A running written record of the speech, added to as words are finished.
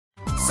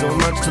so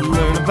much to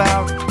learn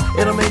about.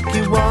 It'll make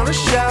you wanna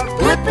shout,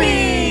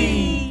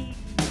 Blippi!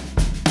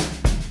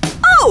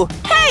 Oh,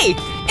 hey!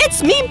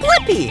 It's me,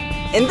 Blippi!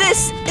 And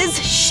this is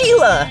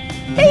Sheila.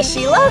 Hey,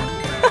 Sheila!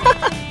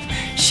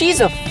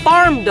 She's a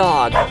farm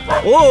dog.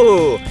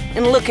 Whoa,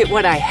 and look at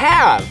what I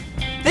have.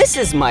 This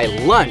is my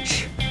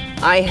lunch.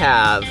 I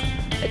have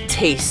a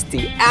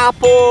tasty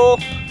apple,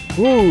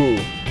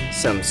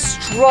 some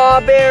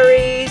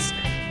strawberries,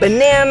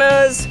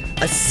 bananas,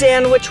 a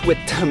sandwich with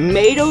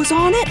tomatoes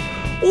on it,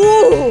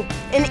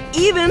 and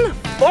even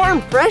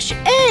farm fresh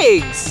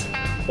eggs.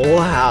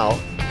 Wow.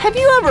 Have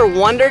you ever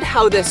wondered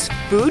how this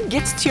food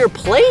gets to your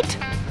plate?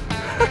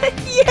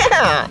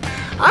 Yeah,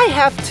 I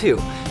have too.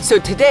 So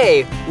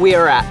today we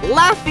are at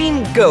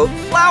Laughing Goat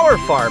Flower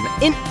Farm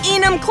in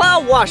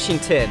Enumclaw,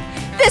 Washington.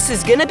 This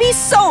is gonna be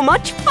so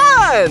much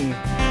fun!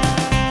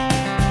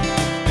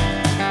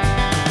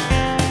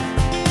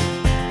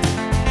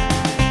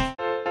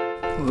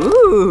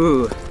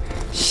 Ooh,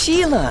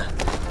 Sheila,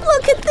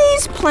 look at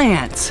these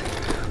plants.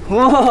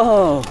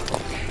 Whoa,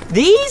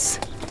 these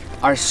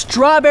are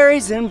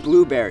strawberries and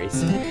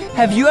blueberries.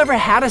 Have you ever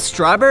had a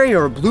strawberry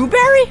or a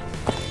blueberry?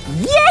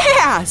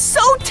 Yeah,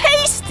 so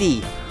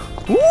tasty.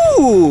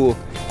 Ooh,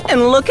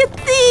 and look at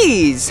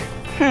these.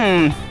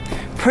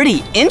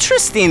 Pretty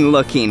interesting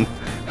looking.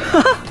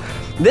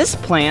 This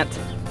plant,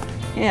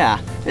 yeah,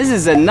 this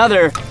is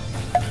another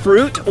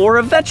fruit or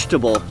a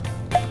vegetable.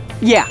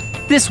 Yeah,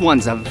 this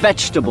one's a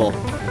vegetable.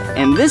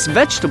 And this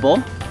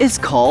vegetable is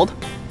called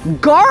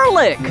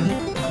garlic.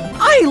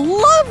 I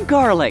love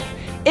garlic.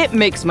 It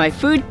makes my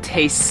food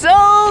taste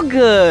so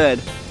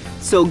good.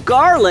 So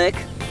garlic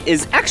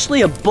is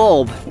actually a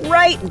bulb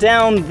right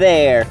down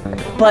there,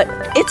 but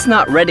it's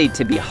not ready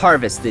to be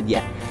harvested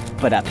yet.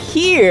 But up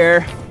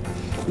here,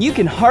 you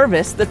can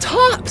harvest the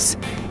tops,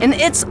 and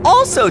it's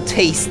also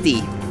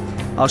tasty.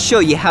 I'll show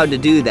you how to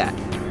do that.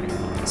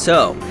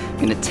 So, I'm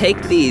gonna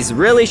take these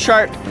really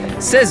sharp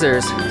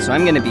scissors, so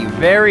I'm gonna be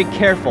very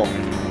careful.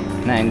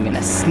 And I'm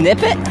gonna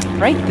snip it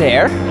right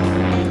there.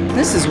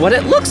 This is what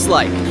it looks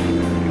like.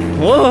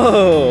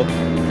 Whoa!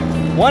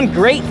 One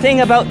great thing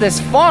about this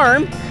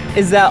farm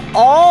is that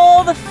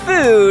all the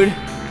food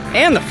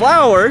and the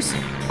flowers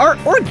are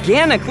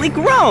organically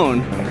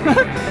grown.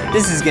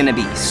 This is gonna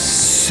be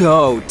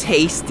so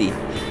tasty.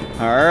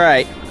 All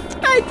right,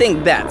 I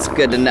think that's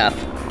good enough.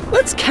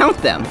 Let's count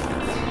them.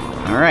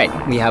 All right,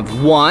 we have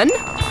 1,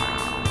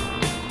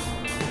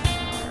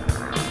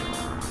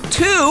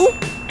 2,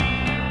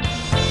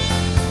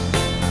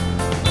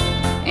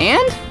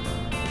 and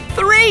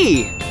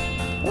 3.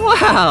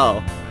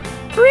 Wow,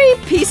 3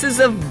 pieces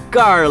of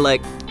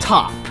garlic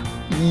top.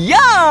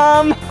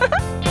 Yum!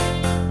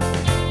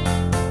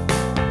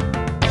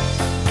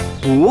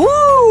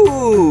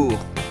 Ooh,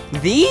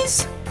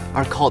 these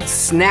are called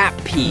snap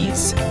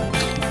peas.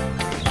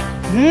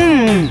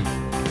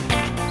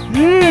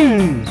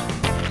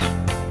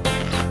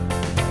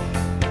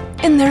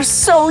 And they're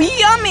so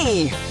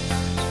yummy.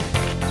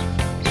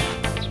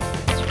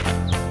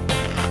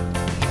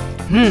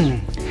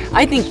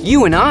 I think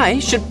you and I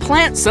should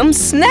plant some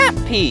snap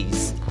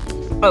peas.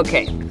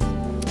 Okay,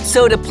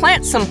 so to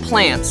plant some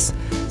plants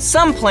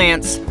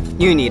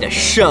you need a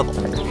shovel,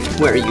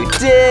 where you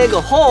dig a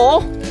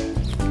hole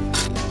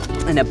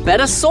in a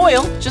bed of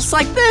soil, just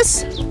like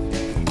this,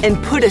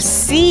 and put a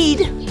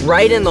seed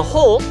right in the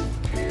hole,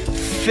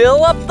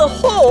 fill up the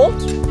hole,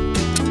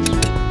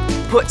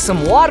 put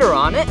some water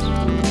on it,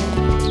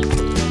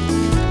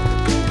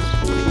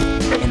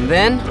 and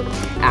then,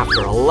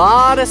 after a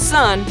lot of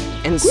sun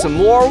and some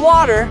more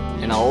water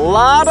and a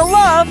lot of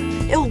love,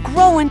 it'll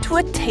grow into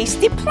a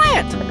tasty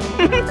plant.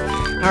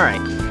 All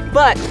right,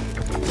 but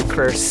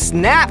for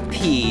snap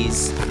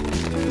peas,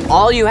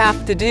 all you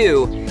have to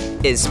do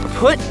is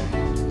put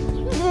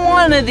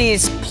one of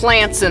these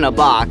plants in a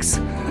box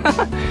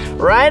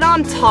right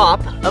on top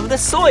of the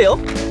soil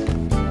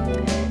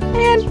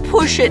and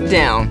push it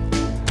down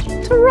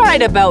to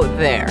right about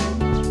there.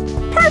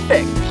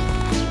 Perfect.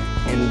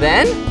 And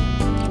then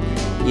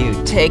you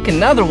take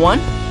another one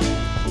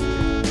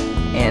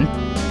and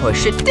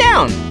push it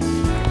down.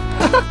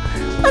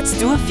 Let's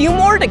do a few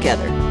more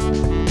together.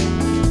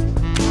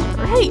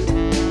 All right,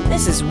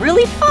 this is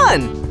really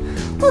fun.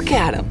 Look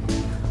at them.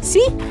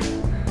 See?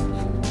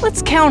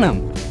 Let's count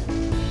them.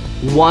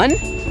 1,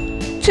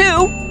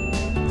 2,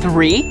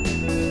 3,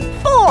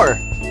 4.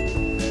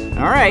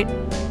 All right,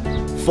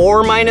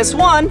 4 minus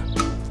 1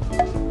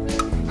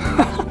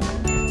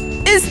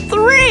 is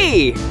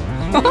 3.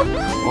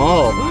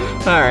 Oh,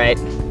 all right.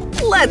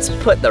 Let's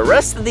put the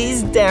rest of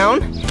these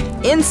down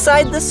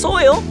inside the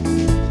soil.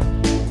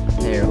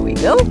 There we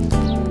go.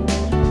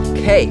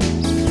 Okay,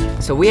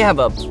 so we have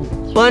a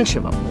bunch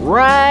of them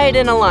right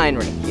in a line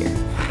right here.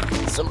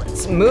 So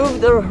let's move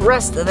the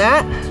rest of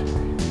that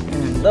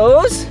and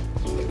those,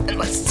 and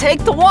let's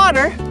take the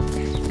water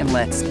and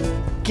let's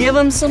give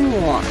them some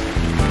water.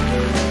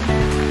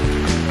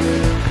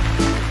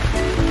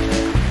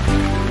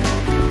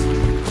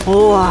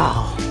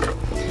 Wow.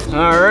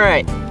 All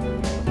right.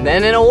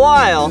 Then in a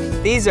while,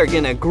 these are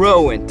gonna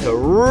grow into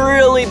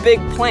really big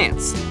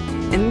plants.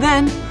 and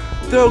then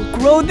they'll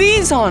grow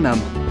these on them.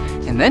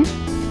 And then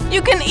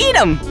you can eat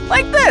them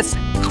like this.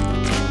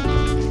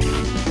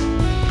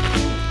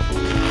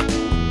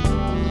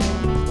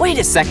 Wait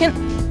a second.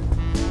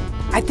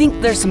 I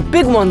think there's some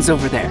big ones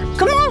over there.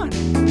 Come on.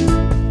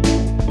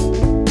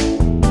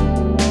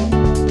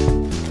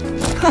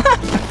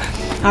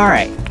 All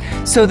right,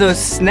 so those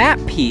snap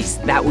peas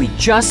that we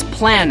just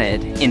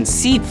planted in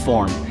seed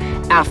form,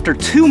 after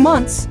 2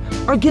 months,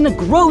 are gonna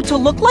grow to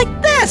look like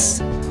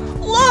this.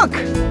 Look!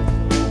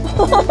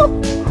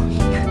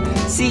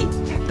 See,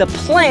 the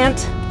plant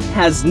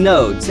has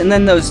nodes, and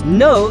then those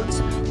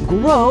nodes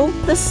grow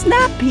the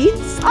snap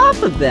peas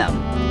off of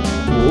them.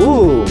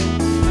 Ooh,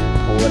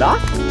 pull it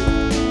off,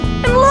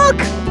 and look!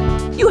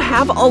 You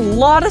have a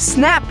lot of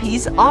snap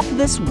peas off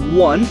this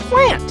one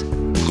plant.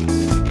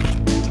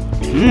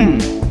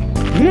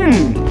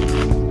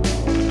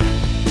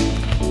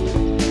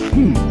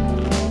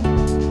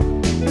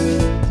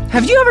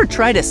 Have you ever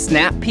tried a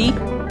snap pea?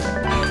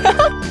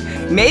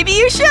 Maybe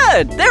you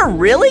should. They're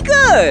really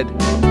good.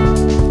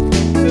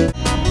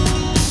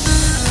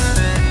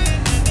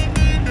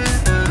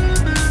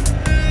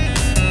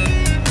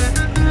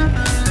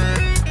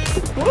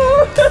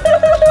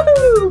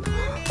 Woo-hoo!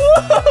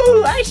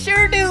 Woo-hoo! I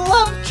sure do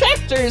love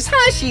tractors,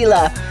 huh,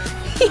 Sheila?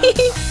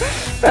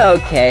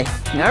 Okay,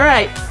 all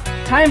right.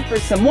 Time for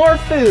some more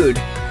food.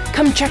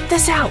 Come check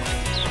this out.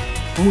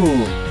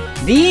 Ooh,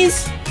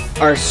 these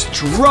are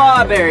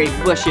strawberry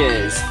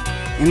bushes.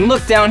 And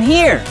look down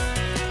here.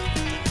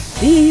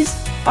 These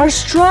are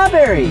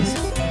strawberries.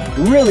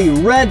 Really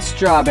red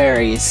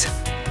strawberries.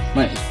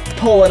 Let me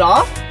pull it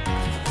off.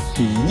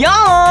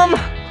 Yum!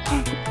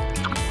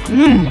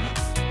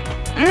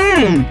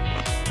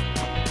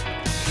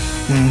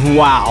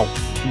 Wow,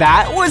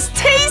 that was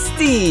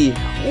tasty.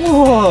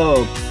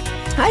 Whoa.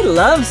 I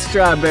love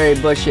strawberry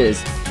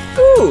bushes.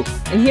 Ooh,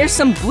 and here's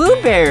some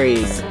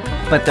blueberries,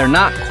 but they're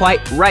not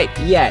quite ripe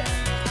yet.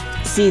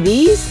 See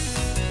these?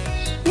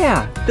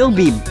 Yeah, they'll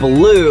be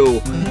blue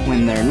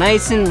when they're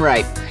nice and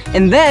ripe,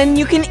 and then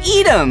you can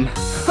eat them.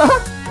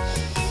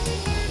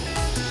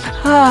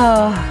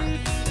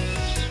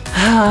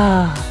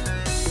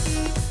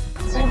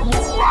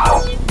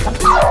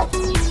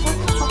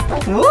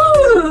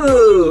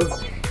 Ooh,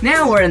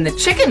 now we're in the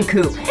chicken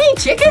coop. Hey,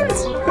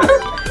 chickens!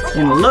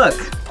 And look.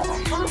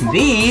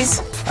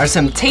 These are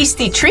some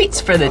tasty treats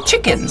for the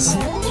chickens.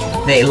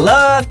 They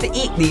love to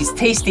eat these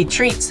tasty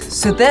treats,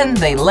 so then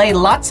they lay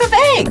lots of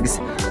eggs.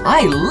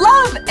 I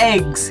love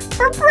eggs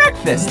for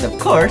breakfast, of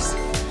course.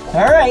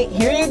 All right,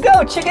 here you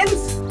go,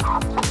 chickens.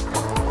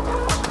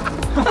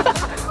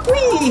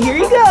 Whee, here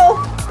you go.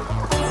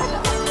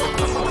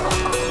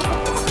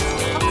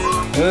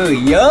 Ooh,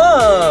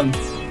 yum.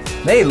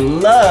 They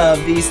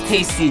love these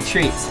tasty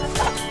treats.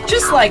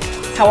 Just like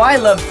how I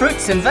love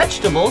fruits and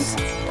vegetables,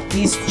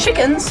 these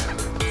chickens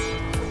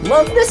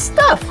love this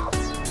stuff.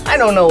 I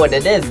don't know what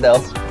it is though.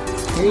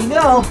 Here you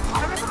go.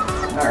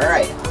 All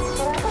right.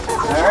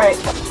 All right.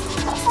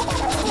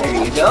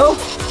 There you go.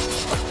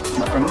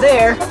 And from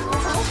there,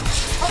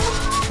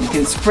 you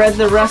can spread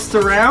the rest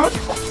around.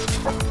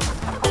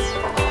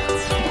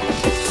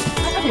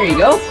 There you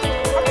go.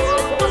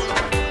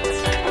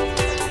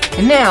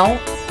 And now,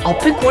 I'll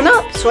pick one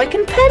up so I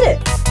can pet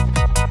it.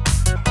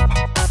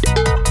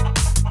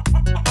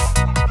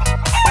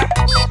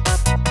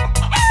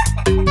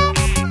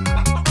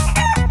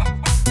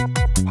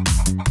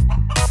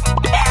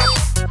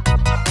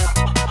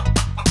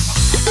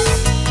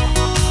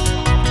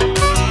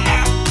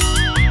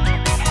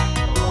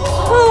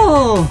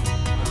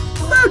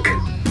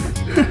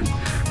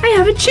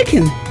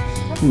 Chicken,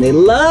 and they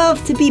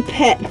love to be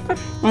pet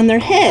on their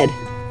head.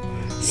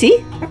 See?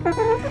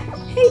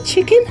 Hey,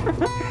 chicken.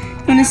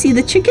 You wanna see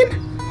the chicken?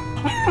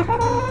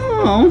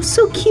 Oh,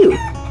 so cute.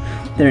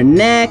 Their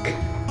neck.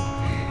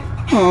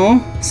 Oh,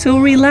 so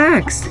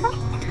relaxed.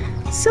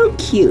 So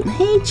cute.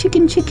 Hey,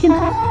 chicken, chicken.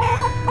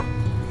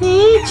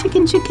 Hey,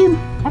 chicken, chicken.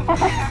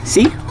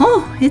 See?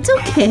 Oh, it's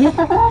okay.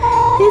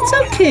 It's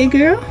okay,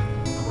 girl.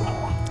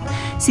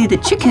 See, the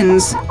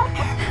chickens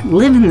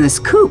live in this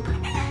coop.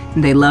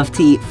 They love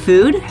to eat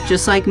food,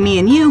 just like me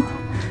and you.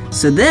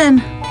 So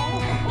then,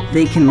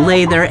 they can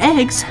lay their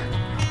eggs,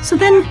 so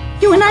then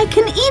you and I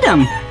can eat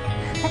them.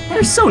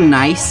 They're so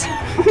nice.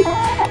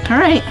 All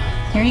right,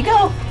 here you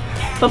go.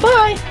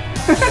 Bye-bye.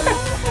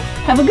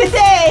 Have a good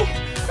day.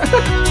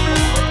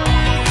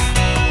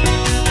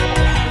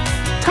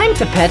 Time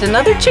to pet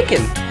another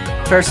chicken.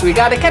 First, we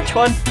gotta catch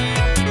one.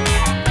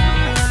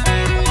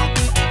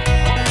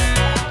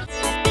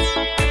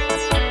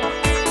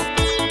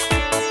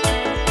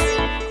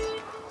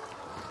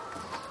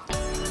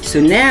 So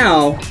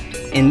now,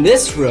 in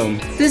this room,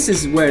 this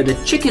is where the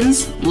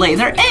chickens lay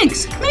their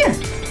eggs. Come here.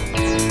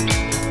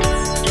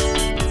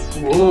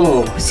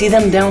 Whoa, see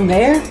them down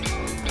there?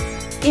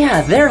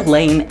 Yeah, they're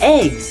laying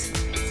eggs.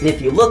 And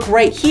if you look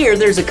right here,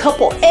 there's a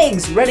couple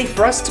eggs ready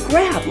for us to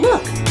grab.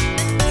 Look.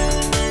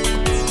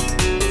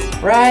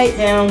 Right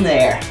down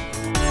there.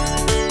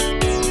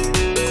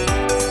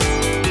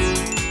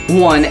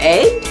 One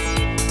egg.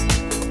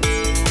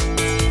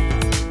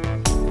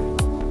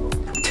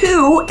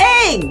 2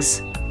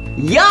 eggs.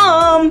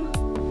 Yum!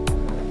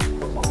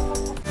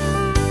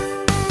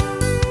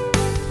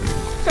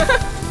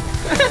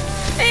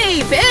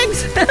 Hey,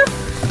 pigs!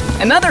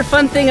 Another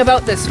fun thing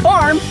about this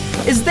farm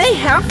is they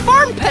have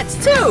farm pets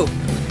too,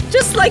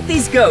 just like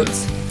these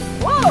goats.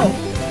 Whoa!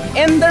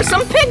 And there's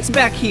some pigs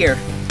back here.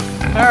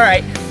 All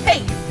right,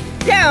 hey,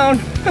 down.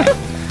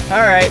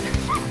 All right,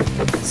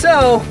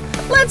 so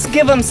let's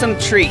give them some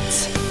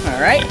treats. All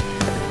right,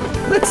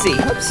 let's see.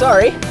 Oops,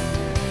 sorry.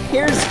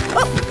 Here's,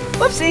 oh,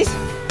 whoopsies.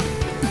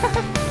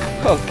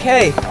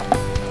 Okay,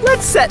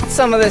 let's set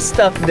some of this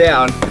stuff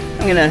down.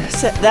 I'm gonna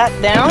set that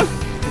down.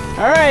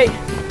 All right,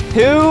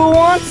 who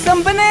wants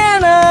some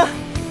banana?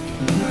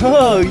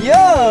 Oh,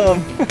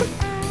 yum.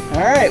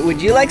 All right,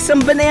 would you like some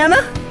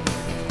banana?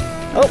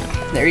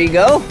 Oh, there you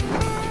go.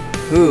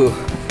 Ooh,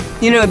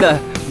 you know the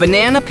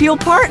banana peel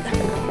part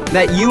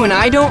that you and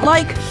I don't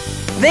like?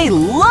 They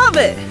love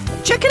it.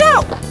 Check it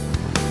out.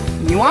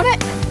 You want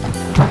it?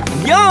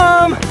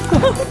 Yum.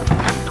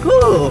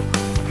 Ooh.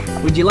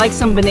 Would you like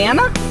some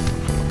banana?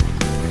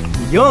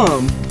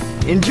 Yum.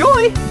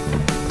 Enjoy.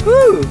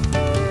 Woo.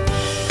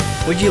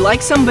 Would you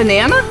like some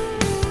banana?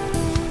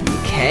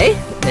 Okay,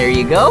 there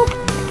you go.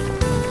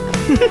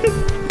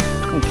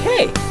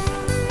 Okay.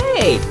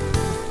 Hey,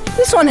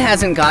 this one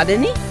hasn't got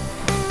any.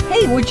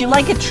 Hey, would you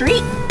like a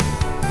treat?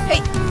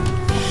 Hey.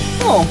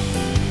 Oh.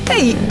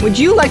 Hey, would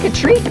you like a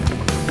treat?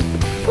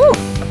 Ooh.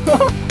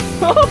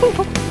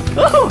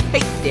 Oh,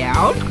 hey,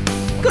 down.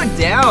 Good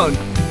down.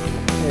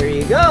 There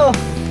you go.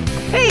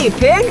 Hey,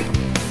 pig.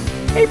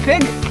 Hey,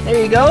 pig.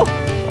 There you go.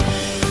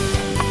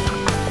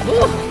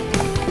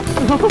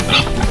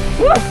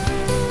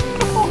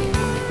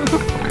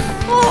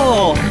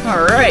 Oh,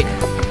 all right.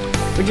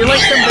 Would you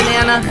like some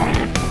banana?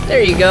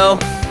 There you go.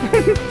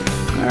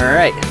 All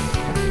right.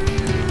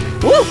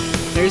 Woo!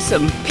 There's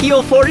some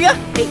peel for you.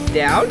 Hey,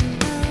 down.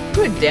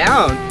 Good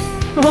down.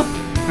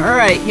 All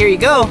right, here you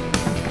go.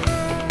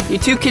 You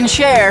two can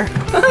share.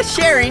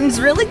 Sharing's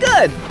really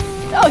good.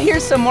 Oh,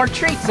 here's some more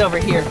treats over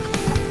here.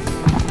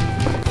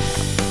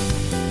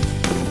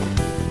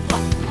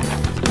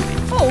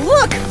 Oh,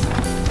 look!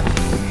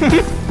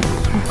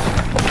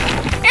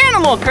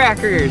 Animal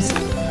crackers!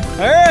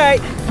 All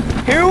right,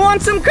 who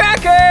wants some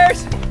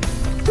crackers?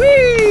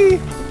 Whee!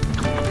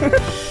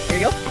 Here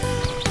you go.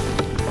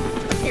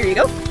 Here you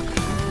go.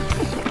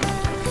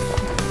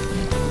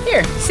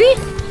 Here, see?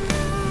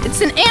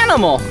 It's an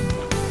animal,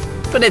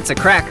 but it's a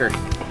cracker.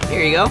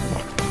 Here you go.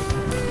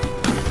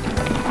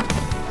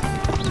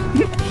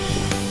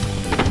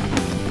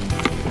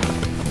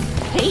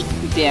 Hey,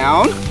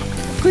 down.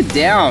 Good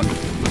down.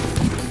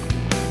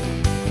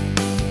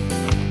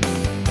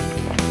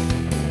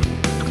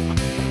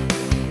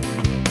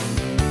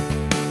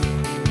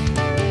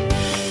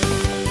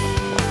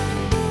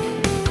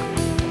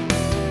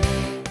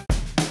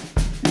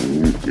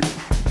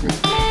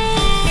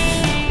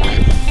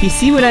 You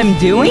see what I'm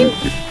doing?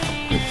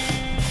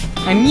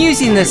 I'm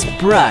using this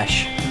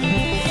brush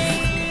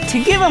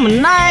to give him a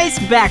nice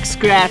back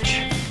scratch.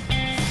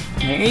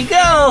 There you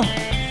go.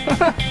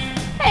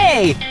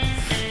 Hey.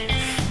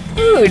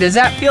 Ooh, does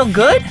that feel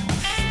good?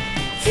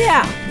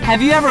 Yeah.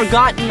 Have you ever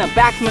gotten a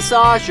back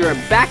massage or a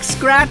back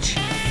scratch?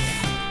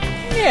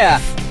 Yeah.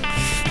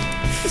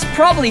 This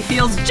probably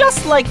feels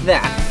just like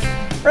that.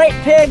 Right,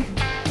 pig?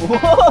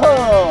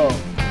 Whoa.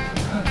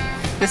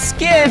 The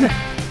skin.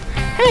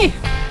 Hey.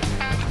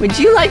 Would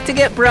you like to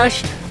get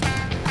brushed?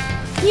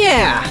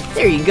 Yeah,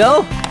 there you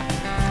go.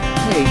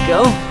 There you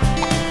go.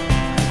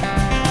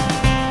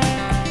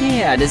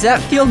 Yeah, does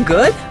that feel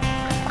good?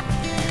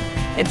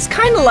 It's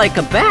kind of like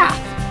a bath,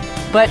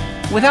 but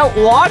without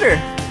water.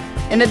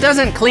 And it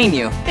doesn't clean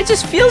you. It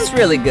just feels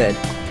really good.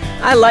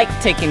 I like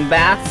taking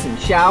baths and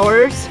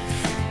showers,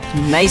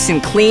 nice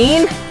and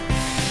clean,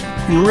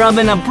 and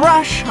rubbing a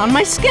brush on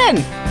my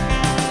skin.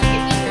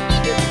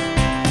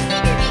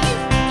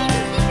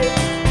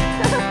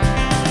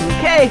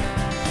 Okay,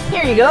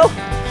 here you go.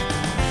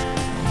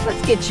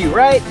 Let's get you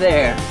right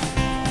there.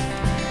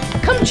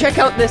 Come check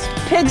out this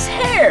pig's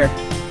hair.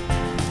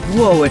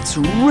 Whoa, it's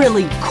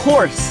really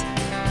coarse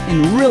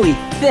and really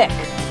thick.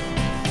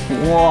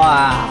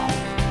 Wow,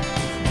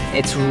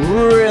 it's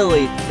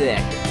really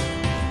thick.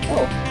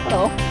 Oh,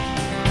 hello.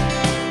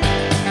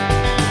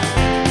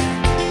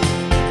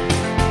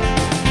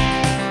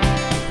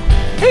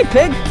 Hey,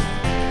 pig.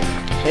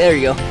 There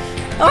you go.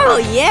 Oh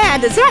yeah,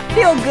 does that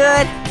feel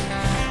good?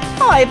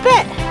 Oh, I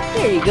bet.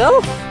 There you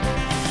go.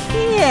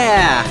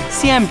 Yeah.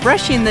 See, I'm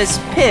brushing this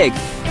pig.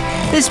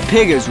 This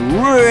pig is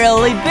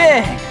really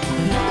big.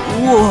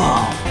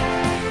 Whoa.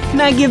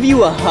 Can I give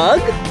you a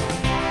hug?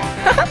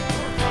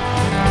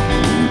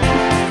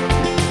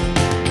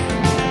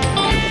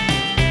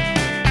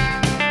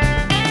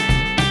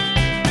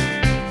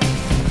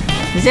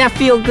 Does that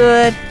feel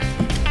good?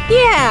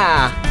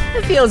 Yeah,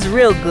 it feels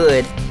real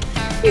good.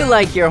 You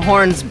like your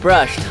horns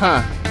brushed,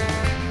 huh?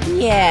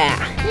 Yeah,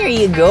 here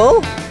you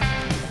go.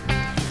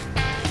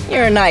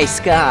 You're a nice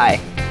guy.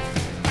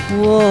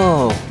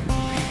 Whoa.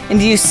 And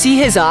do you see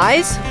his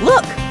eyes?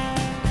 Look.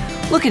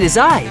 Look at his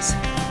eyes.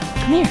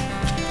 Come here.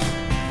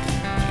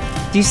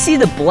 Do you see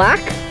the black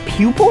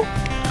pupil?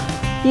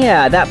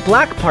 Yeah, that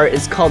black part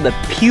is called the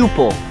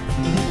pupil.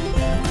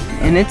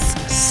 And it's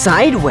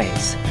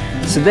sideways.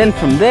 So then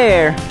from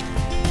there,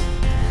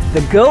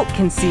 the goat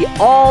can see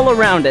all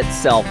around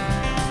itself.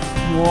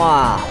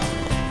 Wow.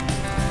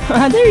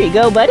 There you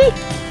go, buddy.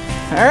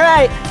 All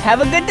right,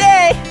 have a good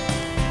day.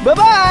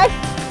 Bye-bye.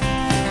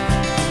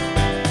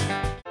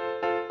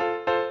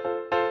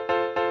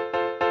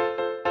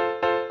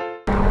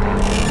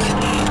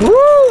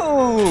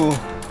 Woo!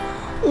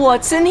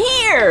 What's in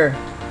here?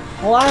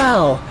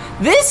 Wow,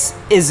 this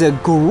is a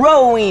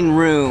growing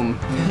room.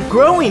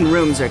 Growing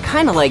rooms are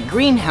kind of like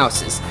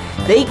greenhouses.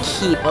 They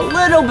keep a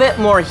little bit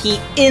more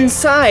heat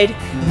inside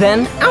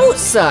than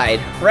outside.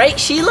 Right,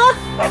 Sheila?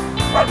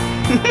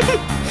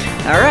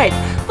 All right,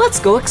 let's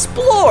go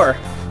explore.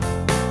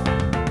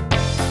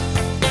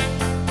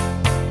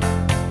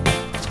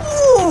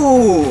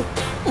 Ooh,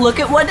 look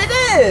at what it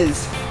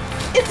is.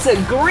 It's a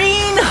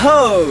green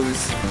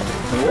hose.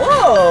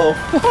 Whoa.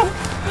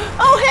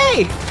 Oh,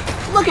 hey,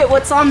 look at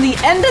what's on the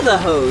end of the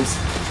hose.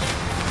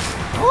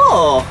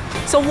 Oh,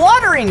 it's a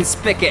watering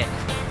spigot.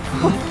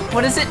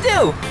 What does it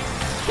do?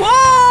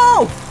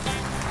 Whoa!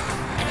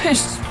 It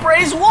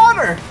sprays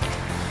water.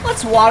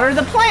 Let's water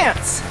the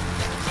plants.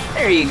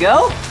 There you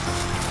go.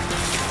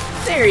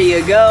 There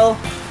you go.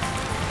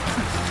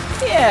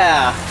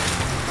 Yeah.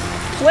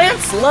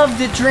 Plants love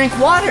to drink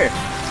water,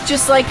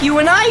 just like you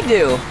and I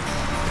do.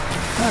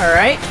 All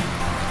right.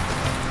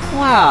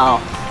 Wow.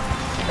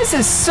 This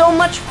is so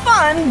much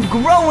fun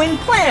growing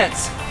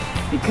plants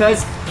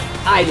because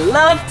I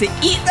love to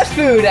eat the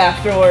food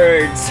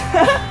afterwards.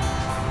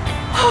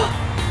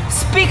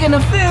 Speaking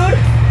of food,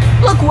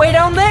 look way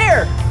down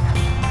there.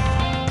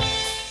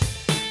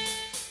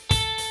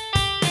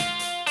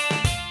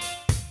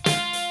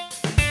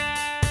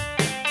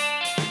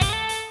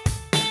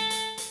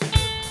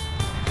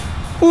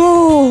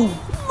 Ooh,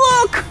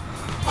 look!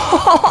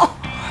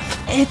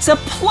 It's a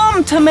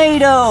plum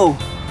tomato.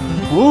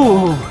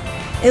 Ooh,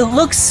 it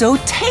looks so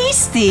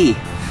tasty.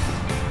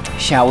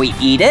 Shall we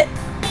eat it?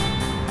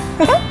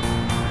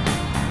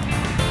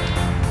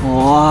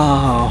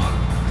 Wow.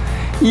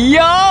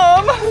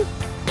 Yum!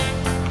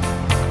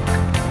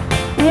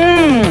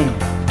 Mmm.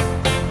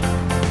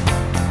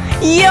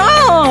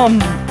 Yum!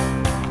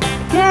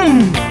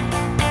 Mmm.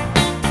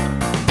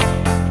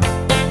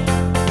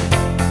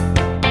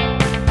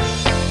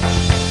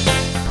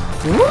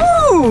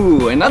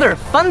 Ooh, another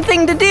fun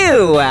thing to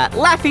do at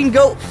Laughing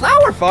Goat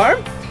Flower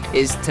Farm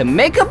is to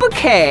make a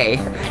bouquet.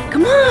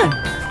 Come on.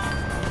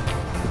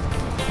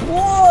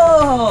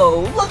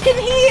 Whoa, look in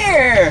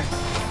here.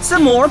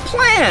 Some more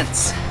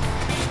plants.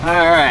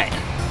 All right,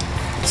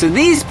 so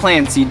these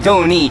plants you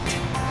don't eat.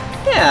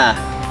 Yeah,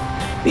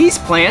 these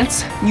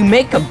plants you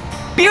make a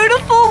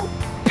beautiful,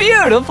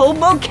 beautiful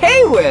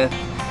bouquet with.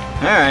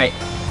 All right,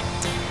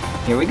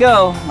 here we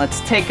go.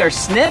 Let's take our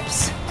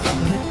snips.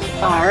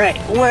 All right,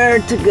 where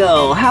to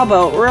go? How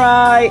about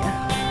right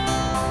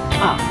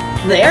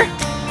there?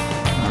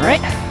 All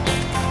right,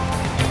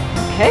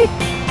 okay.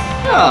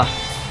 Oh,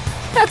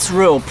 that's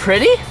real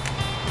pretty.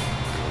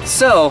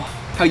 So,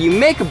 how you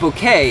make a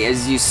bouquet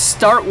is you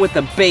start with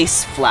a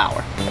base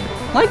flower,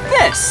 like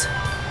this.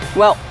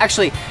 Well,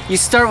 actually, you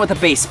start with a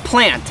base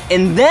plant,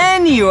 and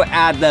then you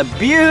add the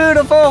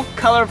beautiful,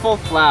 colorful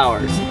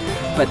flowers.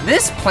 But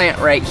this plant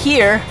right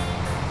here,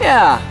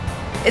 yeah,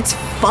 it's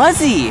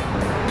fuzzy.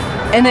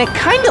 And it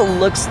kind of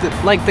looks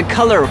like the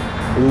color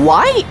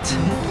white.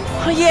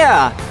 Oh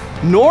yeah,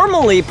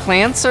 normally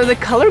plants are the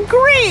color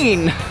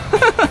green.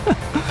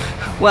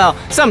 Well,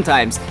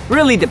 sometimes,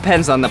 really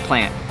depends on the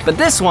plant. But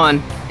this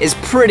one is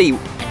pretty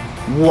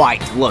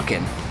white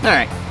looking. All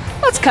right,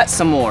 let's cut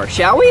some more,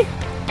 shall we?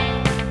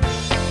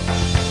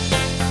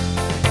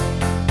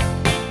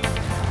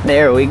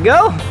 There we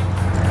go.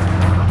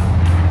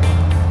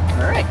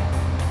 All right,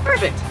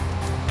 perfect.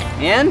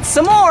 And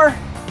some more.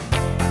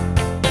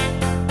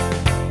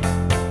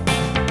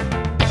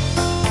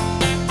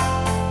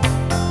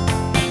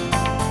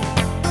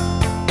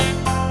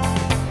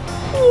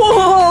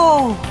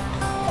 Whoa!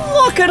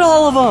 Look at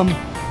all of them.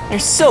 They're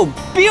so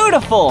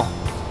beautiful.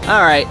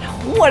 All right,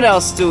 what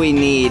else do we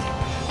need?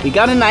 We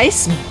got a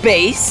nice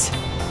base.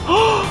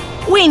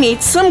 We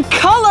need some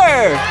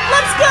color.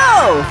 Let's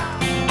go.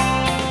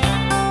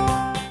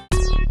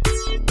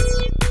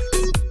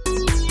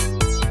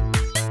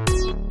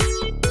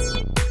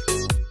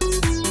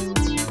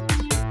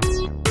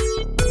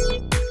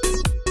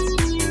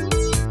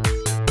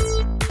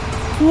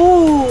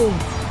 Ooh,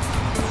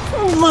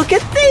 look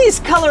at these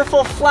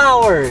colorful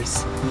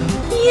flowers.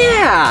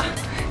 Yeah,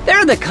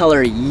 they're the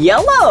color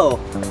yellow.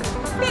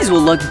 These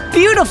will look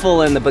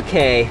beautiful in the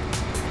bouquet.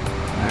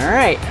 All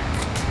right.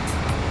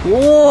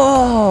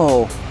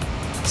 Whoa,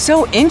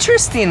 so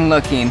interesting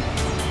looking.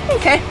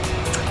 Okay,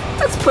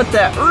 let's put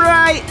that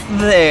right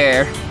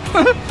there.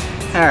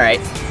 All right,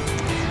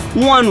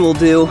 one will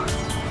do.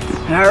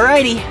 All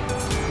righty,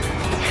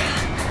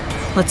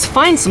 let's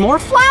find some more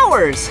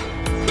flowers.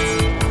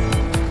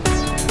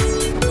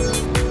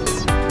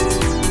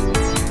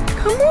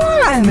 Come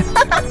on.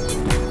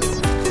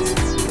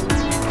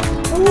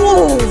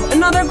 Whoa,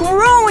 another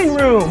growing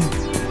room.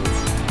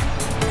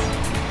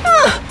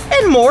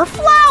 And more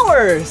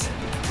flowers.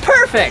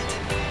 Perfect,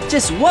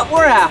 just what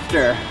we're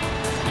after.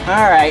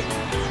 All right,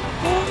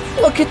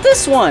 look at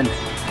this one.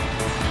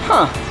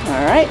 All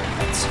right,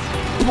 let's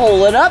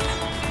pull it up.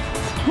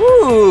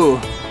 Ooh,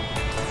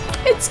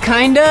 it's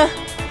kinda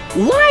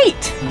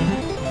white.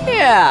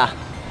 Yeah,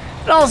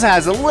 it also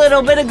has a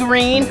little bit of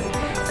green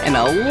and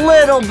a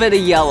little bit of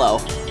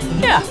yellow.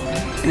 Yeah,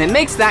 and it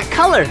makes that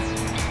color.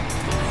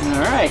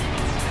 All right,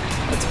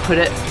 let's put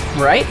it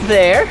right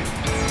there.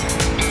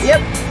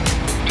 Yep,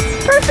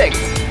 perfect.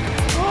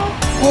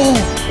 Oh,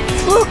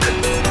 look.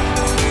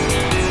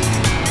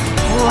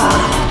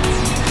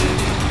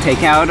 Wow.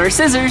 Take out our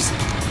scissors.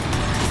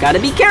 Gotta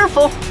be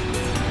careful.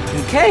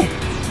 Okay.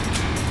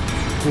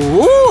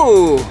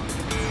 Ooh,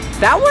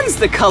 that one's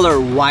the color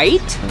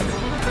white.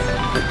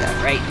 Put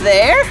that right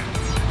there.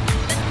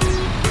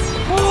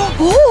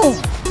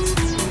 Oh.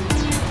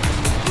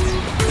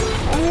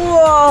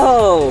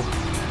 Whoa,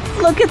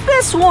 look at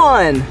this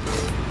one.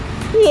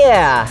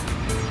 Yeah,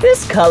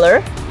 this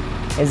color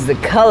is the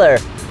color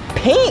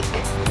pink.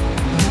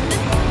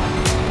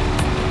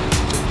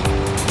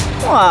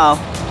 Wow,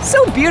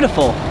 so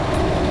beautiful.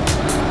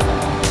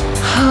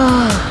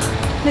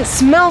 It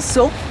smells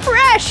so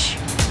fresh.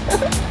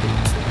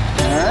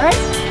 All right,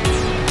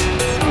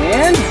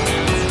 and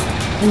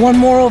one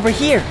more over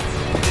here.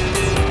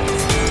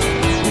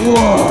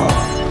 Whoa.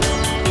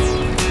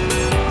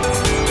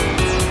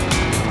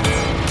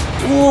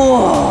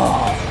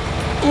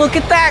 Whoa, look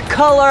at that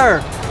color.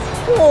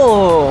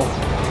 Whoa,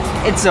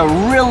 it's a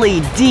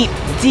really deep,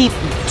 deep,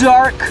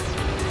 dark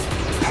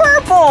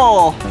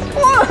purple.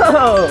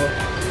 Whoa,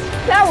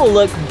 that will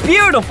look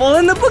beautiful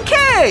in the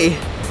bouquet.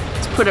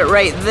 Let's put it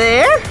right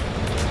there.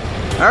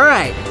 All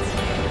right,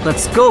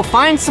 let's go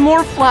find some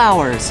more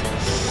flowers.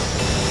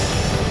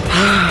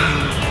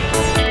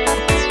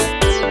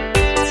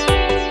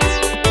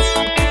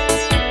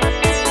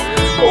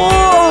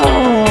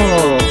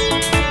 Whoa,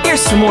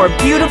 here's some more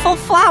beautiful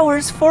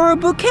flowers for a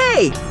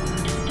bouquet.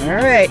 All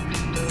right,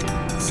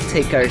 let's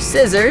take our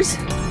scissors.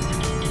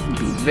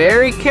 Be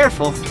very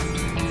careful.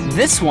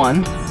 This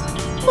one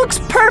looks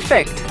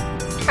perfect.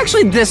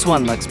 Actually, this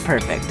one looks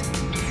perfect.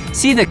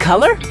 See the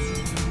color?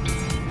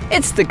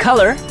 It's the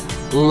color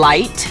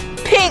light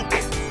pink.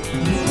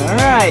 All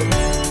right.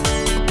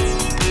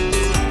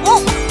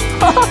 Oh,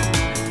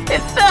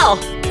 it fell.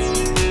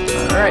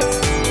 All right.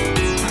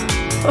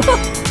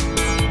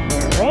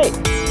 All right.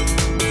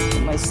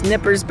 Put my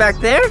snippers back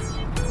there.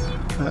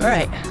 All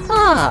right.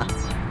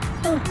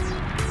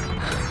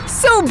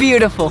 So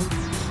beautiful.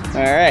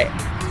 All right.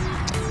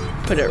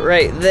 Put it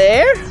right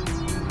there.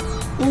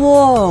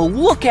 Whoa,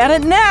 look at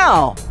it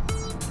now.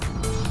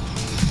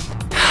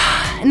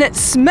 And it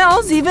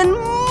smells even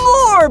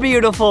more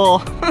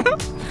beautiful.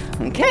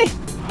 Okay.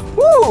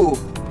 Woo,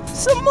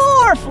 some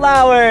more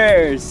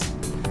flowers.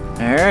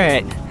 All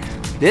right,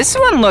 this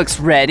one looks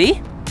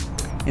ready.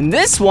 And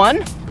this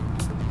one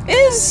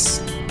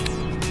is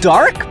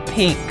dark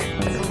pink.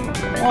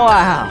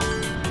 Wow.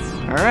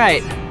 All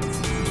right,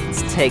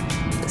 let's take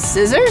the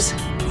scissors,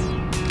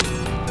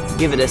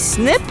 give it a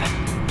snip,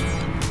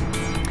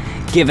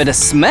 give it a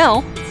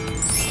smell.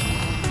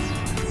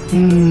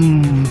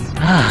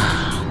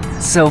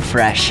 So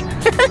fresh.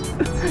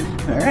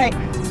 All right,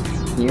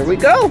 here we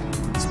go.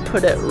 Let's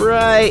put it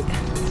right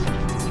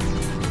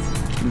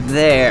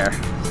there.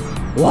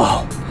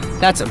 Whoa,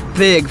 that's a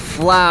big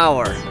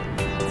flower.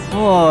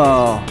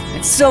 Whoa,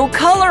 it's so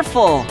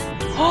colorful.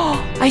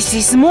 Oh, I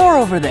see some more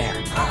over there.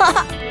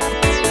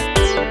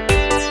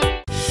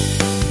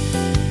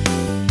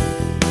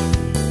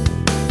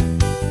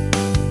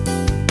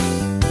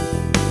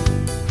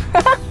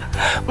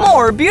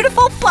 More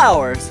beautiful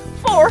flowers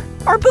for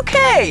our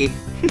bouquet.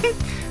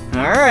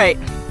 All right,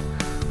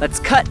 let's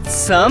cut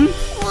some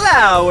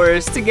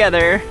flowers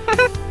together.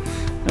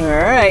 All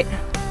right.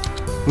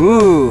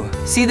 Ooh,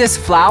 see this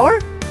flower?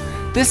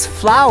 This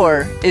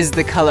flower is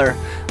the color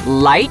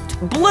light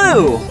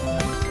blue.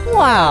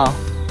 Wow,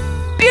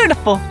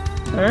 beautiful.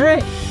 All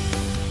right,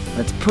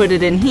 let's put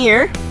it in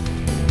here.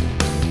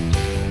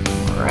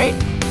 All right,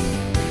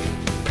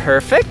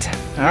 perfect.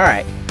 All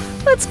right,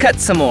 let's cut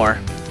some more.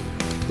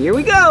 Here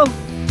we go.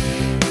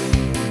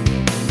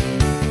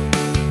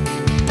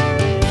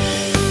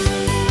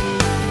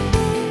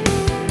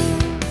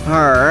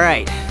 All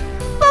right,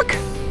 look,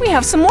 we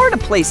have some more to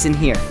place in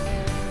here.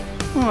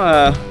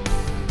 How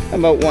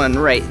about one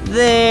right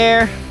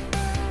there?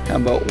 How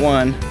about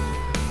one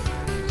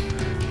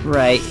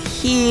right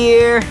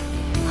here?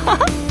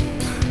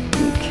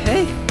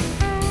 Okay.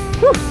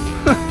 Whew.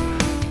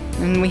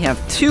 And we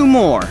have two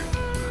more.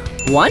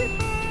 1,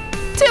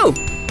 2.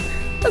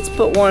 Let's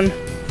put one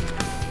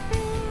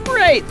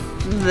right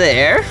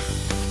there.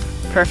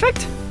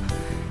 Perfect.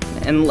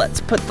 And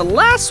let's put the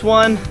last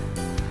one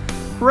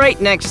right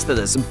next to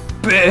this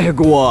big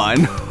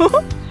one.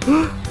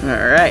 All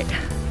right.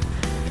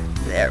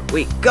 There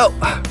we go.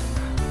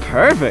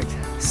 Perfect.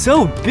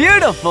 So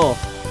beautiful.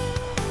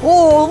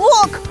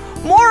 Oh,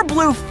 look, more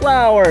blue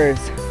flowers.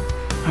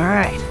 All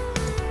right,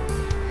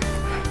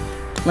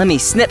 Let me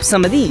snip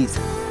some of these.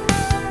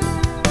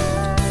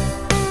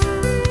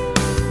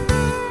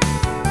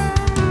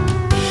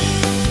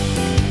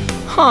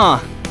 Huh,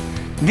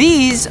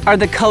 these are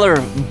the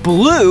color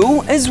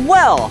blue as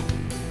well.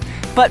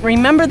 But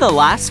remember the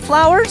last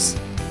flowers?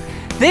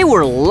 They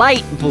were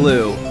light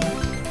blue.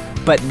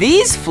 But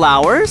these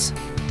flowers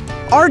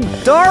are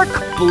dark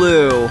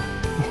blue.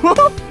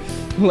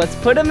 Let's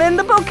put them in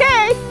the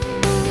bouquet.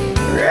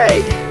 All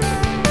right,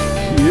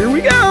 here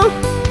we go.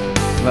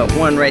 How about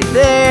one right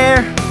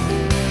there?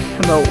 How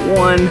about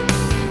one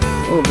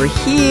over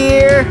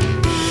here?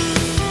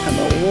 How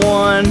about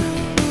one,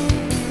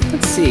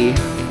 let's see,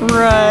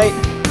 right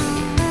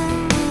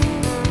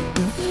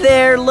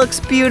there looks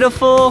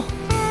beautiful.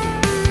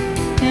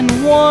 And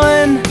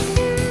one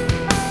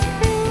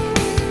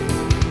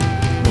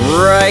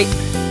right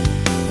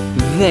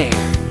there.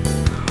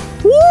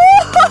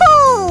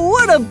 Whoa!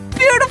 What a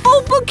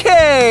beautiful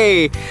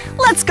bouquet!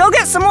 Let's go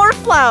get some more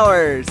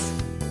flowers.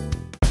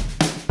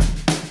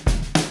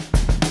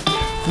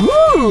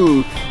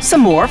 Ooh,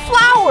 some more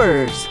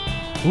flowers.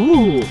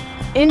 Ooh,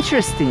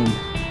 interesting.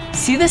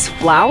 See this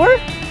flower?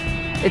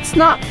 It's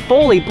not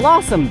fully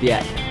blossomed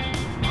yet.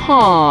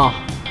 Huh,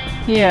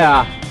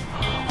 yeah.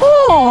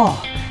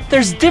 Oh,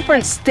 there's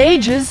different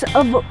stages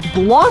of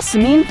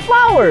blossoming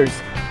flowers.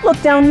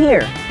 Look down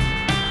here.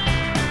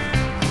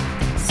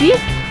 See?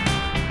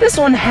 This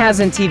one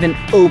hasn't even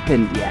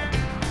opened yet.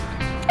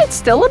 It's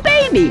still a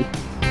baby.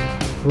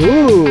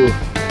 Ooh,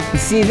 you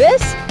see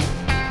this?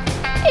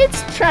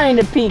 It's trying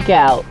to peek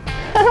out.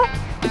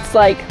 It's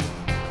like,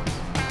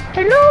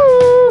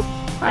 hello,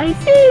 I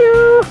see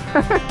you.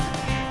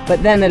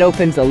 But then it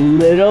opens a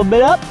little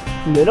bit up,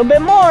 a little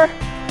bit more.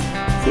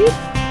 See?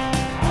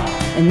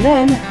 And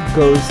then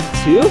goes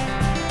to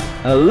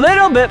a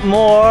little bit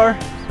more.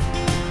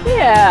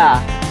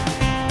 Yeah.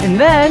 And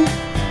then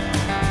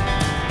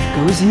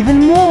goes even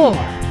more.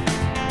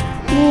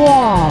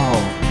 Whoa.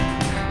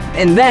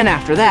 And then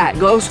after that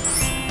goes,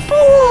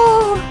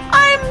 whoa,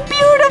 I'm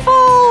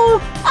beautiful.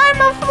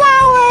 I'm a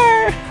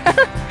flower.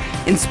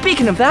 And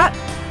speaking of that,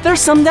 there's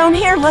some down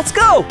here. Let's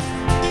go.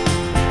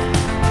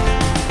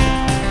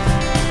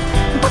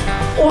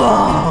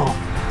 Whoa,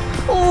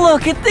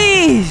 look at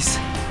these.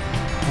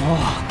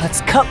 Oh,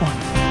 let's cut one.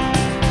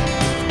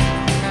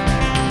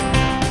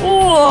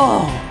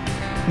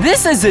 Whoa,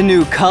 this is a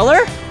new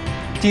color.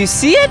 Do you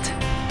see it?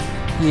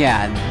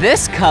 Yeah,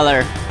 this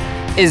color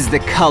is the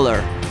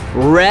color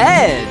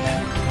red.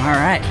 All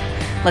right,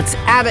 let's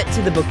add it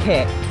to the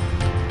bouquet.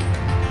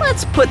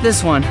 Let's put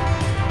this one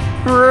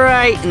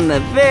right in the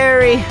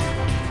very,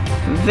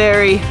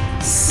 very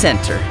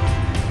center.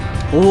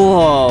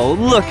 Whoa,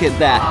 look at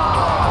that.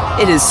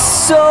 It is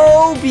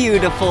so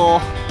beautiful.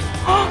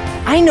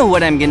 I know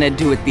what I'm gonna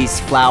do with these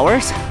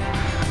flowers.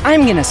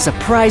 I'm gonna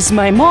surprise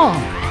my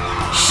mom.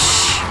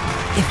 Shh,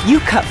 if you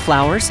cut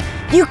flowers,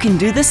 you can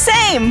do the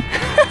same.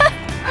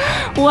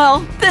 Well,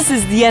 this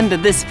is the end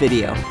of this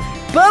video.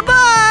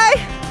 Bye-bye.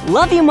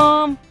 Love you,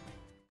 Mom.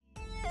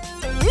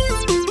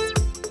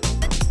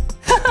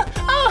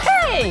 Oh,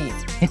 hey,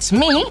 it's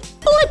me,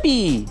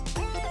 Blippi.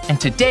 And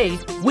today,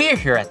 we're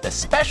here at the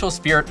Special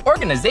Spirit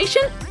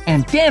Organization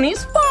and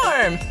Danny's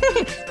Farm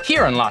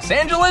here in Los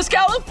Angeles,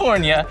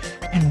 California.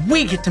 And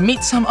we get to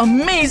meet some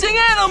amazing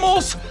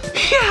animals.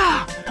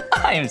 Yeah,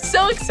 I am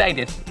so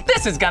excited.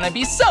 This is gonna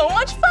be so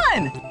much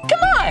fun.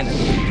 Come on.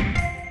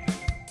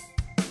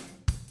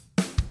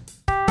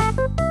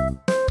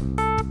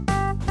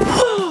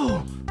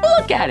 Whoa,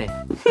 look at it.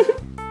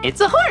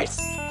 It's a horse.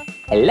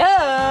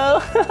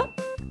 Hello.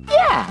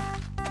 Yeah,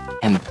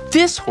 and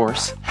this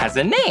horse has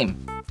a name.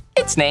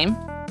 Its name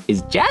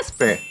is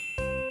Jasper.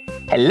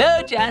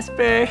 Hello,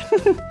 Jasper.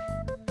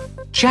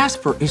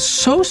 Jasper is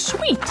so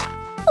sweet.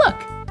 Look,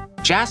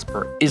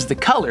 Jasper is the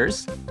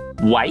colors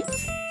white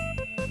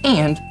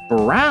and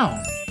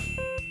brown.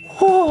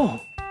 Whoa,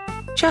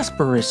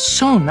 Jasper is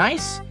so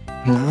nice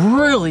and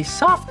really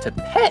soft to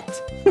pet.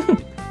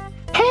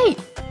 Hey,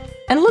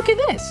 and look at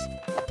this.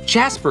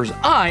 Jasper's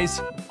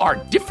eyes are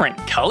different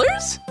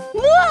colors?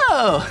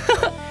 Whoa,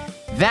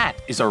 that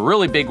is a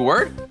really big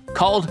word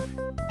called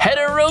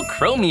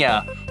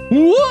heterochromia.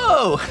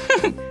 Whoa!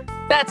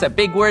 That's a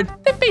big word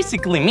that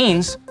basically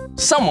means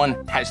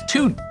someone has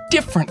two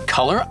different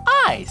color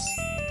eyes.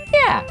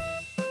 Yeah,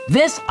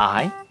 this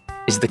eye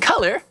is the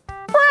color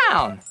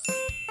brown.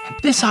 And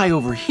this eye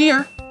over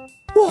here,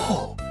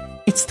 whoa,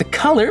 it's the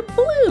color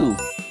blue.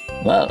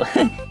 Whoa,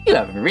 you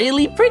have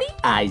really pretty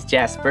eyes,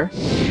 Jasper.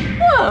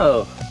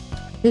 Whoa,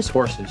 this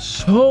horse is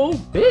so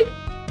big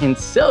and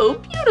so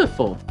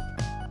beautiful.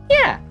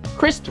 Yeah,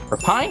 Christopher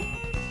Pine,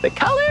 the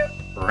color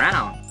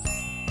brown.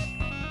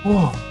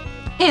 Whoa,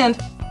 and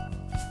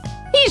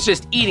he's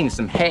just eating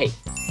some hay.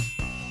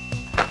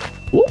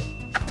 Whoa.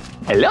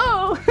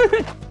 Hello,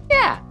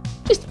 yeah,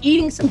 just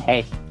eating some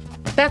hay.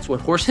 That's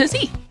what horses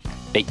eat.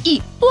 They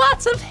eat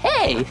lots of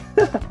hay.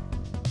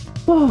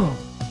 Whoa,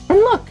 and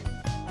look,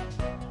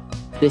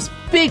 this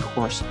big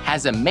horse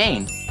has a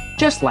mane,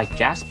 just like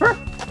Jasper,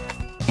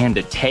 and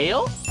a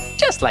tail,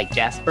 just like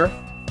Jasper.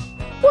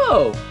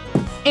 Whoa,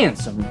 and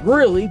some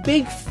really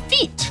big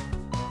feet.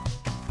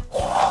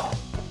 Whoa,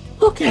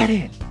 look at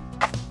it.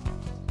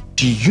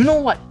 Do you know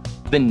what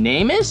the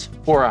name is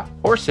for a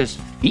horse's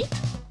feet?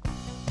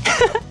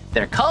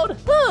 They're called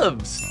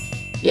hooves.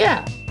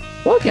 Yeah,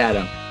 look at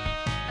them.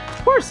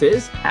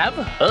 Horses have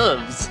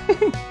hooves.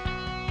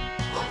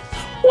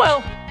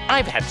 Well,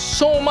 I've had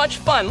so much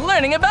fun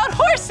learning about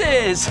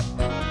horses.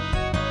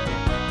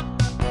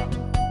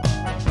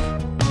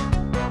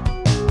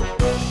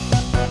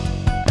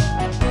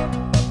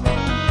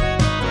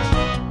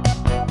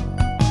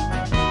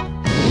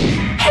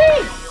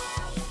 Hey,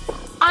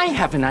 I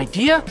have an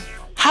idea.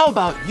 How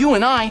about you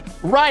and I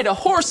ride a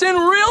horse in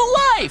real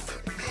life?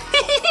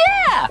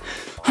 Yeah!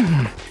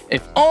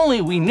 If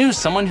only we knew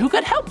someone who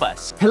could help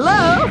us.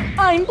 Hello,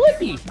 I'm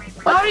Blippi.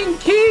 I'm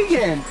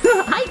Keegan.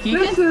 Hi,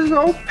 Keegan. This is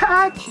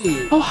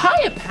Apache. Oh,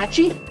 hi,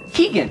 Apache.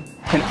 Keegan,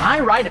 can I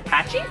ride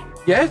Apache?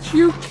 Yes,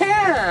 you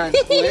can,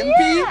 Blippi.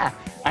 Yeah!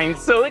 I'm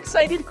so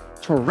excited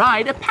to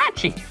ride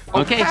Apache.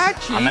 Okay,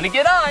 Apache? I'm gonna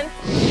get on.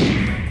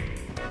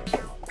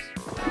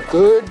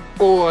 Good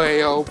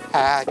boy,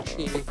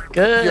 Apache.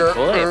 Good You're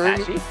boy,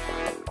 early. Apache.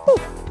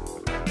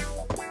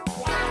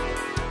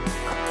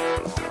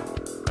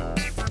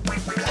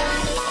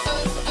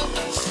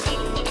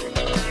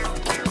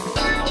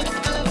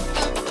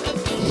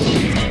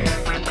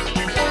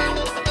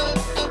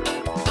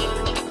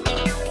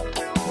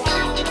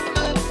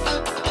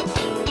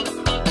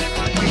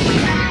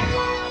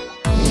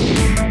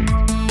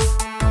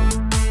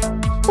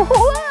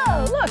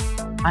 Whoa, look,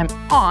 I'm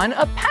on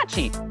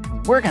Apache.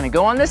 We're gonna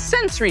go on the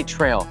sensory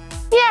trail.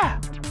 Yeah,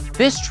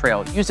 this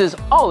trail uses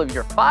all of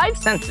your 5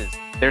 senses.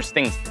 There's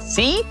things to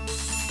see,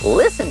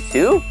 listen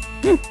to,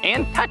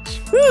 and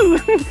touch. Woo,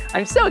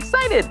 I'm so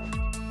excited.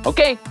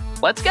 Okay,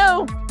 let's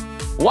go.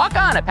 Walk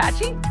on,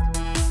 Apache.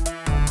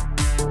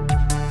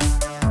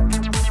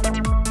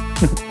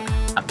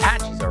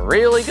 Apache's a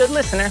really good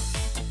listener.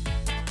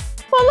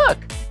 Well, look,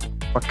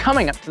 we're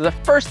coming up to the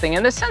first thing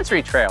in the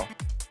sensory trail.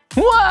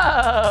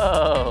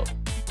 Whoa!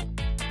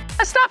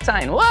 A stop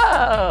sign,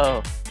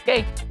 whoa!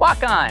 Okay,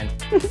 walk on.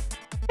 Hey,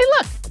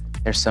 look,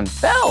 there's some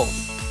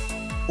bells.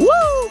 Woo!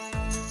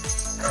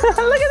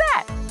 Look at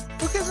that.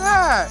 Look at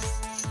that.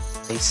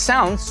 They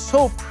sound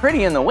so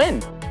pretty in the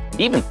wind,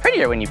 and even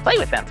prettier when you play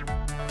with them.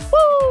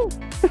 Woo!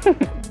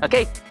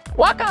 Okay,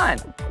 walk on.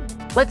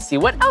 Let's see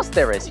what else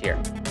there is here.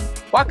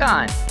 Walk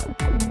on.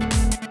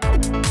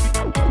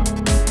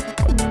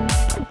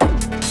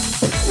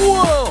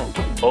 Whoa!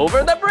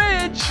 Over the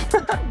bridge!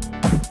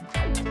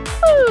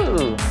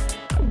 Ooh.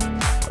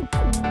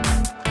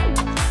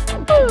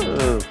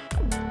 Ooh.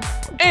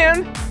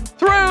 And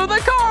through the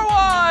car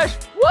wash!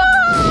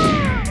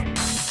 Whoa!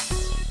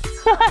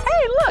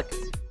 Hey, look!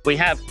 We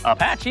have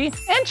Apache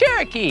and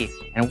Cherokee,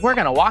 and we're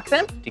gonna walk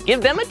them to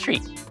give them a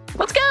treat.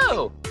 Let's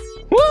go!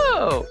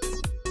 Whoa!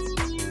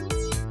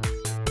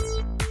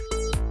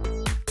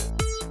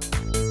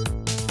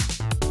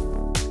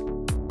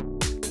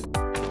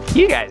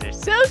 You guys are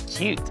so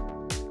cute.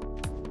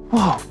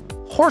 Whoa,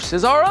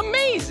 horses are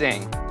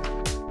amazing.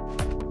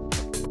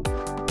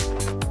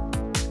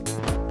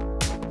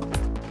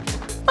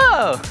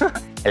 Whoa,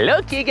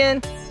 hello,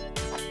 Keegan.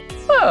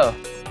 Whoa,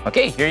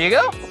 okay, here you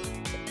go.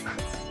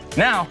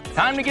 Now,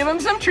 time to give him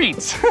some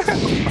treats.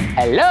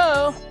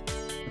 Hello,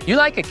 you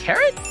like a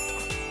carrot?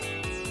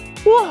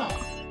 Whoa,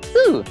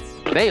 ooh,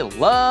 they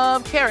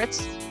love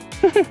carrots.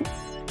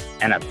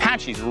 And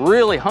Apache's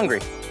really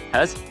hungry,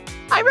 because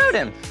I rode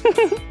him.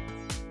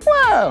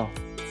 Whoa!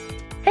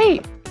 Hey,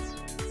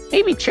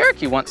 maybe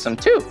Cherokee wants some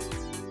too.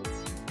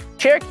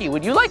 Cherokee,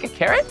 would you like a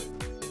carrot?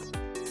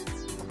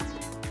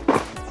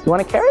 You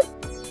want a carrot?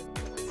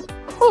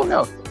 Oh,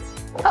 no.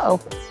 Uh-oh.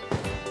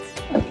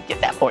 Let me get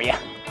that for you.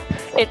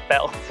 It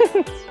fell.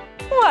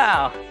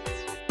 Wow.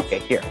 Okay,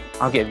 here,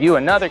 I'll give you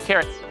another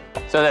carrot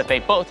so that they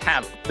both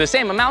have the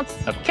same amount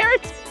of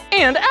carrots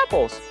and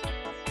apples.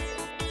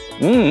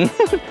 Mmm,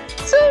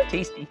 so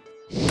tasty.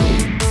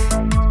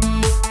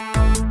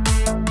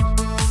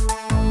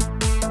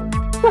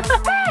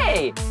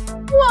 Hey!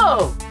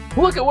 Whoa!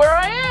 Look at where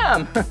I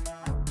am!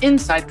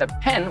 Inside the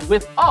pen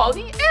with all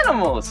the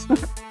animals.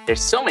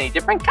 There's so many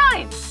different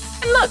kinds.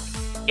 And look,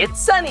 it's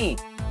Sunny.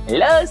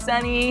 Hello,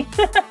 Sunny.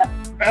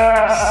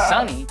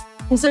 Sunny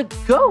is a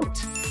goat.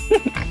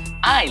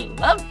 I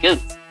love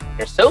goats.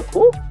 They're so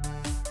cool.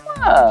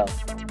 Whoa!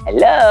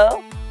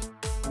 Hello.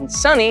 And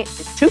Sunny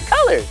is 2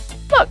 colors.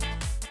 Look,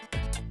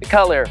 the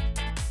color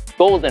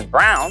golden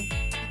brown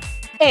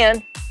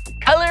and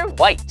color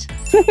white.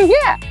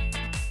 Yeah.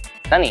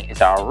 Sunny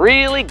is a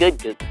really good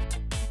goat.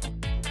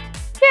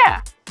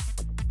 Yeah.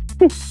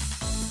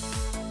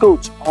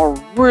 Goats are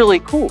really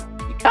cool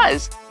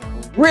because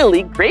they're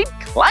really great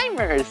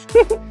climbers.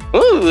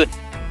 Ooh,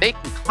 they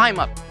can climb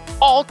up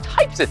all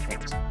types of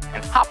things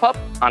and hop up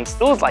on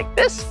stools like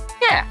this.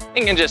 Yeah,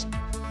 they can just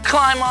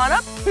climb on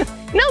up,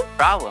 no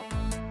problem.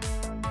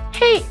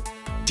 Hey,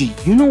 do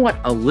you know what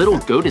a little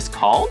goat is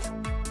called?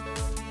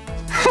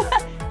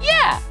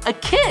 Yeah, a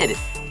kid,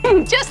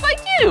 just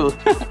like you.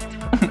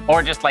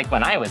 Or just like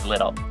when I was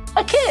little,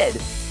 a kid.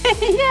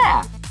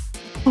 Yeah.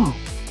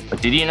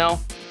 But did you know,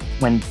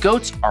 when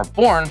goats are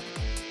born,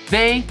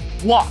 they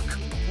walk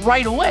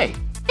right away.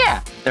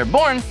 Yeah, they're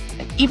born,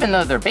 and even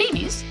though they're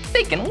babies,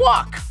 they can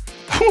walk.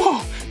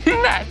 Whoa,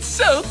 that's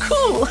so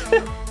cool.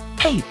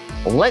 Hey,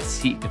 let's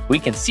see if we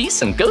can see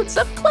some goats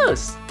up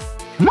close.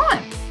 Come on.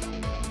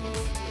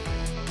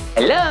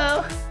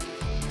 Hello.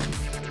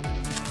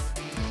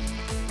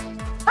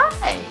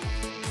 Hi.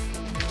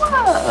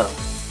 Whoa.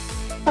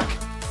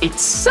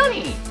 It's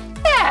Sunny.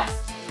 Yeah.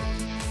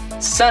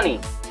 Sunny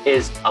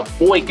is a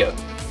boy goat.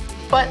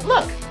 But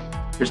look,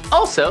 there's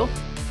also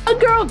a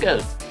girl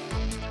goat.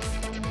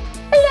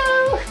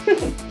 Hello.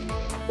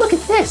 Look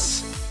at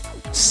this.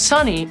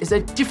 Sunny is a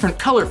different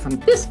color from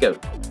this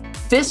goat.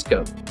 This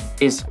goat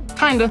is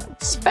kind of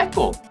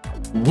speckled,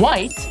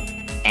 white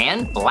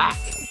and black.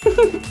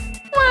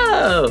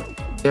 Whoa,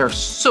 they're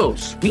so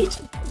sweet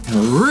and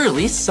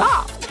really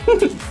soft.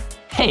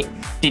 Hey,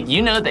 did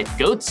you know that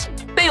goats,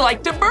 they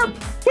like to burp?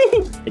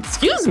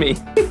 Excuse me.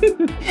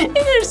 And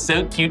they're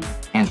so cute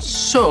and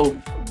so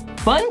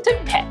fun to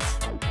pet.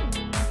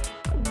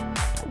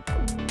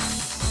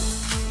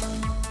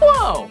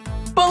 Whoa,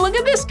 but look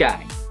at this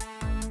guy.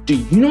 Do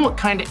you know what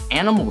kind of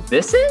animal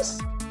this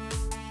is?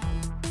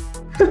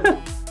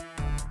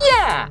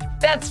 Yeah,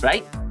 that's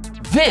right.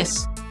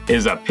 This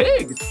is a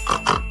pig.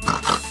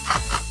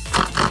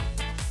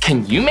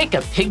 Can you make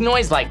a pig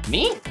noise like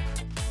me?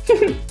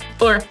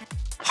 Or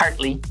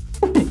Hartley?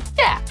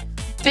 Yeah,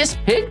 this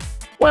pig?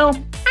 Well,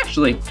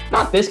 actually,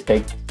 not this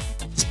pig.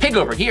 This pig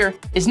over here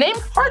is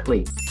named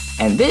Hartley.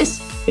 And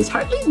this is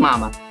Hartley's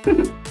mama.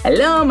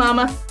 Hello,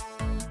 mama.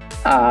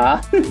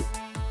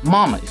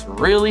 Mama is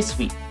really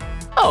sweet.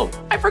 Oh,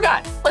 I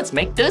forgot. Let's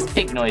make those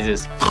pig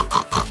noises.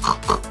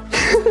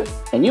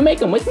 Can you make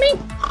them with me?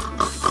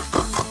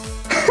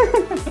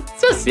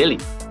 So silly.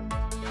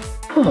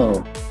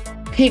 Oh,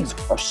 pigs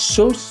are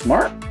so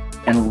smart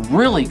and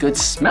really good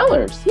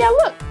smellers. Yeah,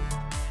 look.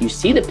 You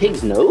see the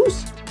pig's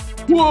nose?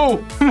 Whoa,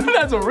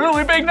 that's a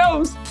really big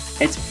nose.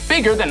 It's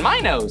bigger than my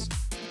nose.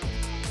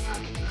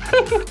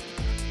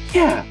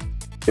 Yeah,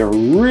 they're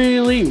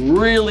really,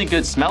 really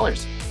good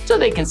smellers, so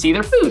they can see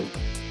their food.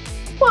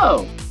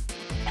 Whoa,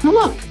 and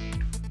look,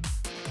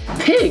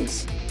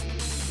 pigs,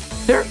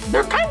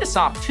 they're kind of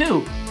soft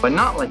too, but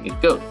not like a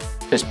goat,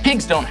 because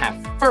pigs don't have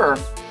fur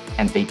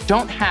and they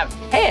don't have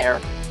hair.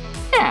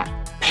 Yeah,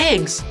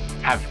 pigs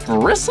have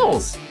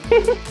bristles.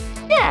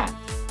 Yeah,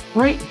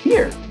 right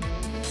here.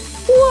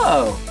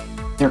 Whoa,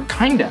 they're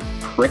kind of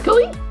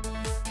prickly,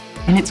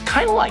 and it's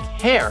kind of like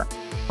hair,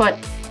 but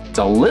it's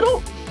a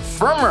little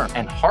firmer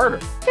and harder.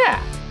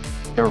 Yeah,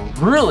 they're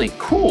really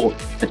cool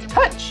to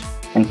touch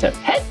and to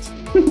pet,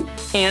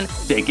 and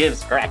to give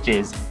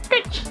scratches.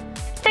 Scratch,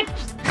 scratch.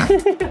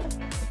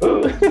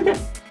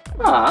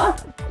 Aw,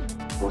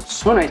 well, it's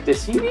so nice to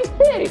see these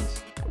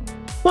pigs.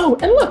 Whoa,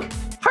 and look,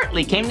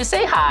 Hartley came to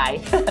say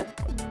hi.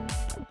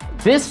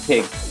 This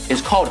pig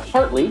is called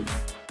Hartley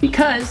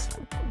because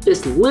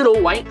this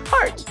little white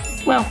heart.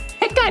 Well,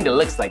 it kind of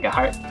looks like a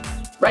heart.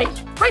 Right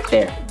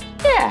there.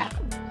 Yeah.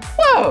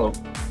 Whoa.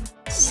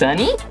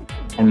 Sunny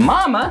and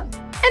Mama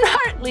and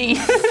Hartley.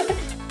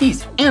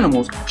 These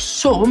animals are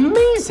so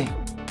amazing.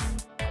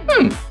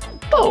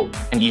 Oh,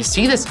 and do you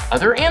see this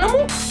other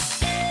animal?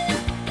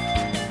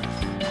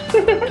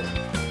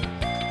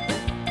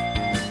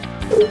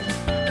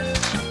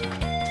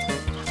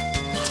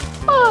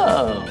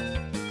 Oh.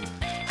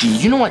 Do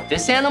you know what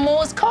this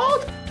animal is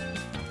called?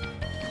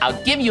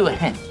 I'll give you a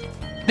hint.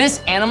 This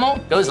animal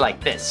goes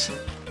like this.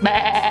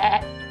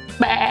 Bah,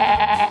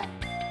 bah,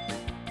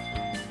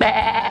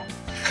 bah.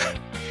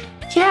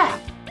 Yeah,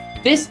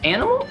 this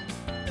animal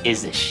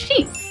is a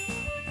sheep.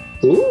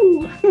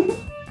 Ooh.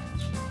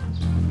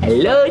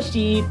 Hello,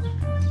 sheep.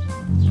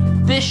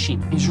 This sheep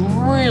is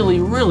really,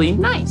 really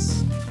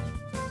nice.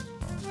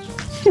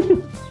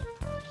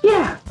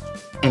 Yeah,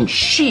 and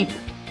sheep,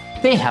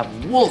 they have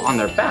wool on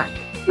their back.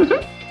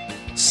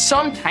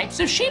 Some types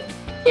of sheep,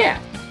 yeah,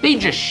 they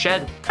just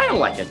shed kind of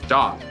like a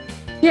dog.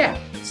 Yeah,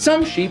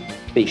 some sheep,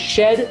 they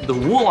shed the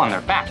wool on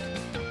their back.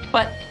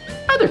 But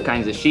other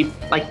kinds of sheep,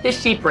 like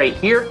this sheep right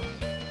here,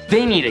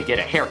 they need to get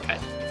a haircut.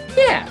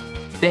 Yeah,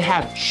 they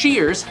have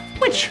shears,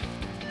 which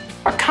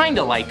are kind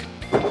of like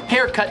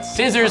haircut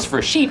scissors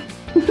for sheep.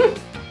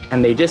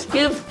 And they just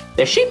give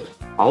the sheep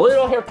a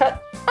little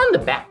haircut on the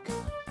back.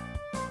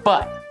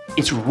 But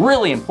it's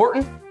really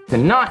important to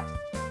not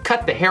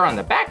cut the hair on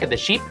the back of the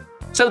sheep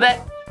so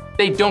that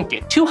they don't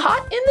get too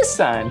hot in the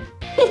sun.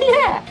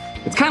 Yeah,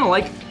 it's kind of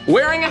like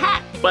wearing a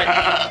hat, but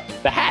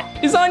the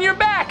hat is on your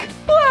back.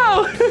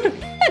 Whoa,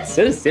 that's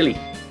so silly.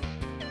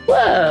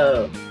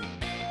 Whoa.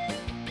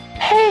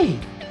 Hey,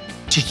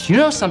 did you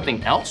know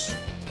something else?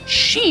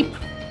 Sheep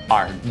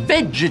are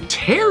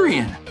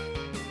vegetarian.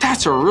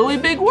 That's a really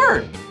big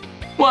word.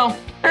 Well,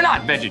 they're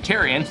not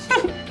vegetarian.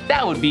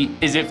 That would be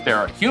as if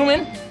they're a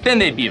human, then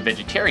they'd be a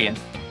vegetarian.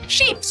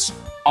 Sheeps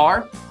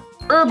are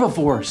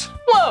herbivores.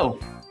 Whoa,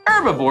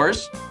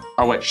 herbivores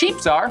are what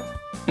sheeps are,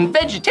 and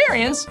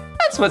vegetarians,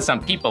 that's what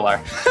some people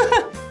are.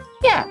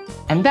 Yeah,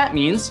 and that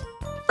means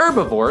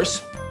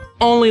herbivores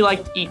only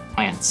like to eat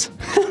plants.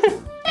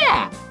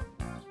 Yeah,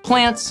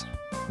 plants,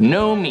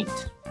 no meat.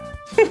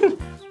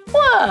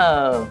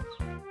 Whoa,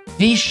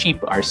 these sheep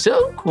are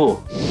so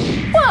cool.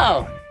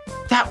 Whoa,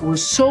 that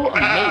was so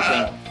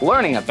amazing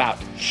learning about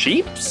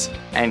sheeps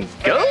and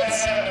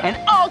goats and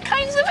all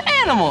kinds of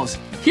animals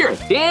here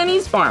at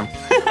Danny's farm.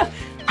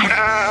 I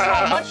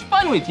had so much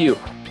fun with you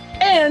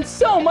and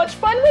so much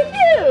fun with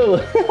you.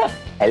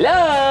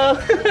 Hello.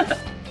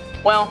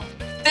 Well,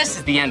 this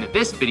is the end of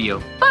this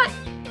video, but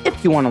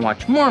if you want to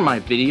watch more of my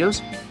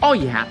videos, all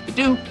you have to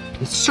do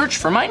is search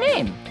for my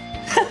name.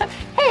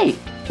 Hey,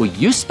 will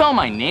you spell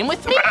my name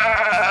with me?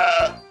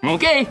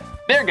 Okay,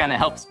 they're gonna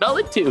help spell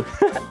it too.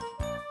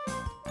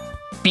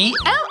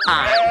 B-L-I-P-P-I,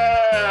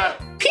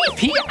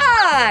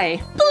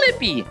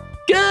 Blippi.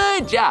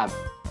 Good job.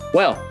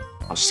 Well,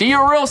 I'll see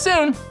you real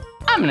soon.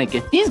 I'm gonna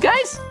get these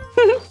guys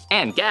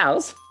and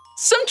gals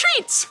some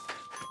treats.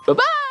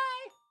 Bye-bye.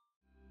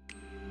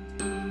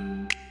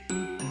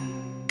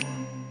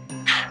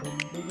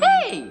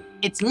 Hey,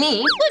 it's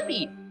me,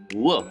 Blippi.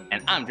 Whoa,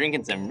 and I'm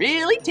drinking some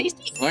really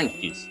tasty orange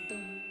juice.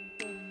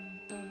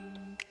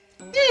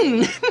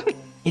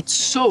 It's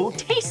so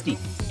tasty,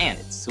 and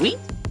it's sweet,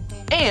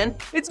 and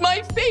it's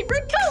my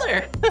favorite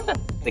color,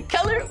 the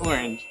color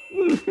orange.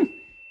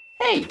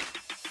 Hey,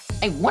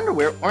 I wonder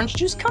where orange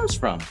juice comes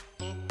from.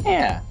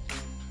 Yeah.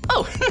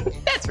 Oh,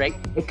 that's right,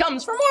 it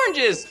comes from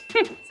oranges.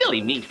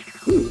 Silly me.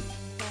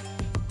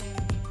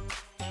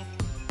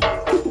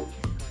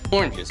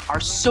 Oranges are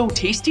so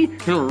tasty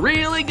and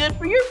really good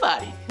for your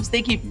body because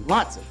they give you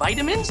lots of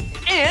vitamins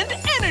and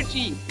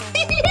energy.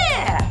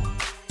 Yeah!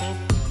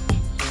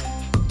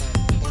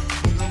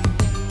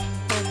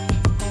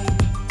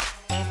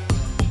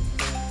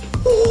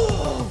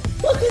 Whoa,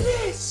 look at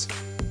this.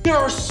 There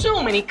are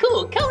so many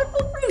cool,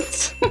 colorful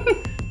fruits.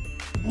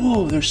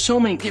 Whoa, there's so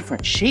many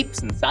different shapes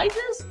and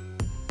sizes.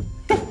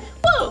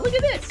 Whoa, look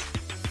at this.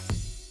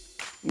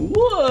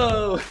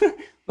 Whoa,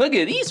 look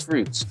at these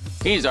fruits.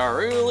 These are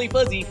really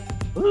fuzzy.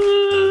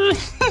 Ooh.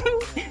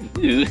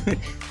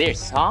 They're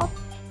soft.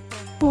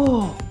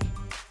 Whoa,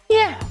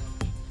 yeah,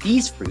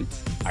 these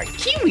fruits are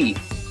kiwi.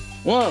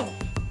 Whoa,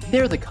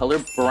 they're the color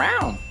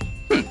brown.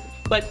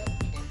 But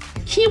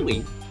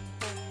kiwi,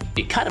 if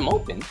you cut them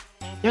open,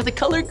 they're the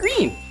color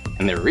green,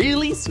 and they're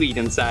really sweet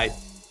inside.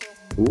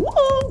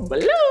 Whoa,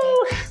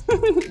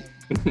 blue.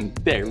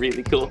 They're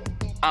really cool.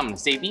 I'm gonna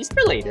save these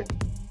for later.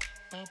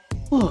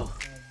 Whoa.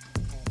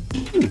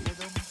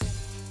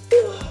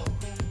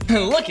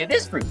 Look at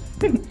this fruit.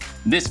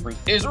 This fruit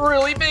is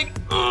really big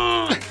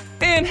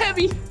and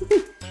heavy.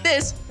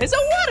 This is a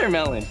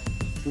watermelon.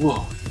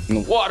 Whoa, and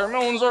the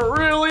watermelons are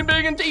really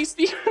big and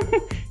tasty.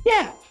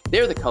 Yeah,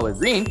 they're the color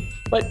green,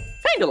 but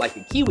kind of like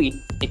a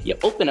kiwi. If you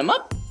open them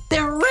up,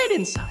 they're red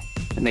inside.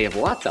 And they have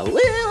lots of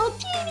little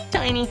teeny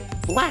tiny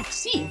black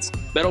seeds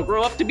that'll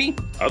grow up to be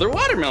other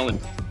watermelon.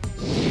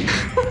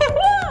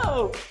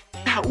 Whoa,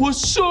 that was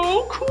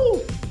so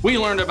cool. We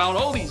learned about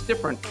all these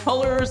different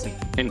colors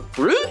and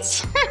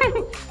fruits.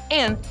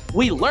 And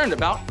we learned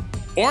about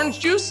orange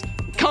juice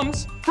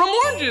comes from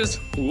oranges.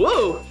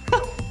 Whoa.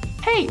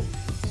 Hey,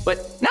 but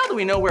now that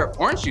we know where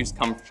orange juice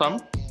comes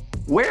from,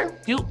 where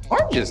do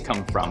oranges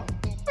come from?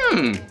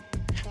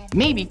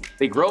 Maybe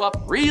they grow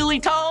up really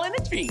tall in a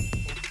tree.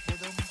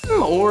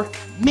 Or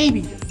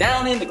maybe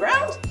down in the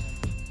ground?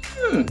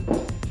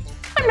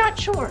 I'm not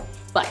sure,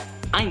 but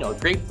I know a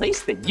great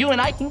place that you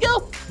and I can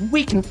go.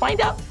 We can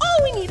find out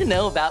all we need to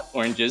know about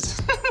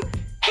oranges.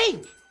 Hey,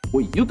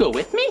 will you go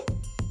with me?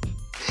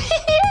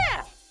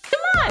 Yeah,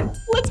 come on,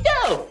 let's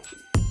go.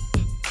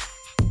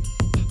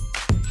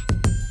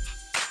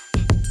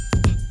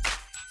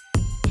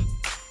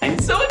 I'm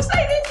so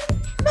excited,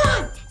 come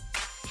on.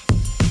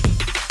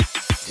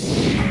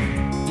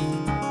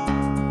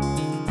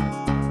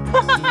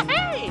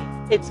 Hey,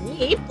 it's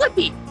me,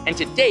 Blippi, and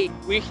today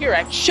we're here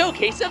at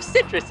Showcase of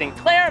Citrus in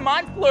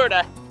Claremont,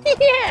 Florida.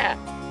 Yeah,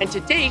 and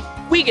today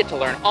we get to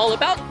learn all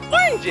about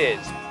oranges.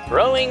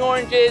 Growing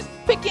oranges,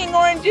 picking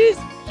oranges,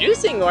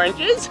 juicing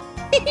oranges.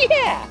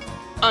 Yeah,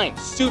 I'm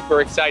super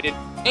excited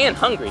and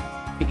hungry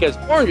because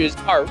oranges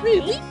are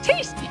really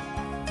tasty.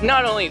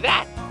 Not only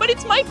that, but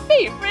it's my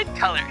favorite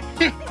color.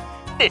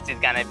 This is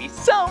gonna be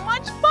so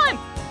much fun.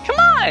 Come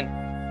on.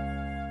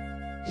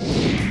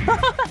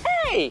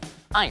 Hey,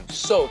 I'm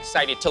so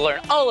excited to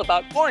learn all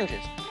about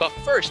oranges. But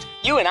first,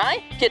 you and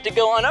I get to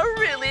go on a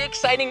really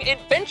exciting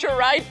adventure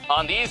ride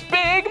on these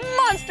big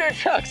monster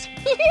trucks.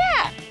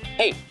 Yeah.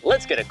 Hey,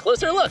 let's get a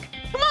closer look.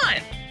 Come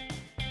on.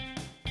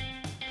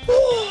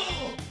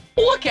 Whoa,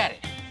 look at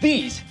it.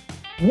 These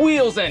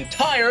wheels and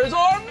tires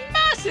are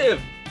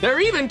massive. They're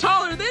even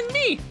taller than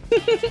me.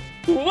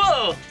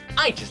 Whoa,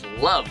 I just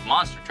love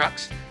monster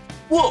trucks.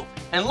 Whoa,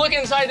 and look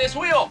inside this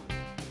wheel.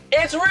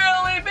 It's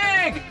really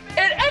big.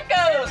 It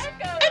echoes.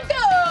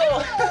 Echo.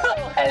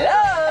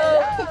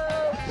 Hello.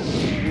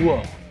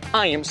 Whoa,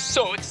 I am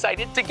so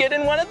excited to get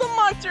in one of the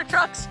monster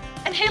trucks.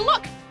 And hey,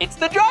 look, it's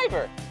the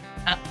driver.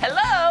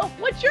 Hello,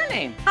 what's your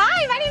name?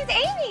 Hi, my name's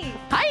Amy.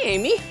 Hi,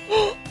 Amy.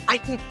 I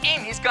think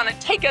Amy's gonna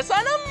take us on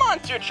a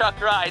monster truck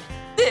ride.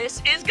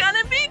 This is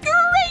gonna be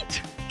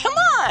great! Come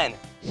on!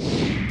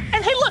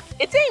 And hey, look,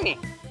 it's Amy.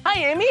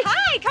 Hi, Amy.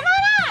 Hi, come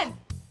on on.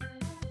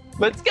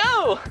 Let's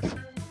go!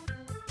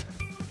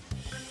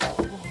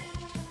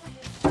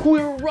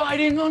 We're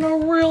riding on a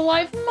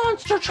real-life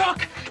monster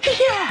truck!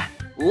 Yeah!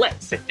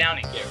 Let's sit down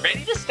and get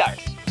ready to start.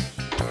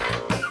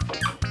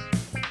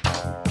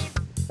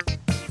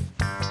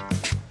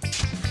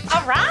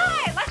 All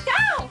right, let's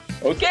go.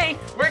 Okay,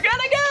 we're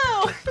gonna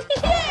go!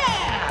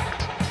 Yeah!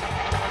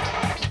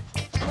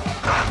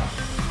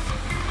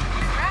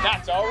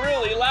 That's a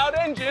really loud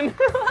engine.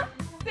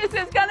 This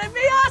is gonna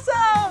be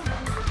awesome!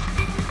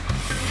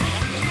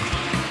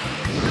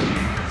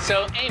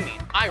 So, Amy,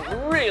 I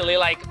really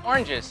like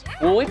oranges.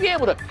 Will we be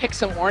able to pick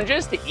some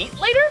oranges to eat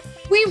later?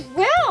 We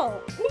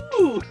will.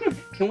 Ooh,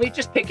 can we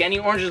just pick any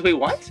oranges we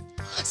want?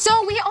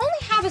 So we only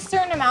have a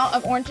certain amount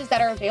of oranges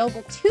that are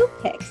available to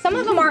pick. Some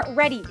of them aren't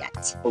ready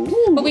yet,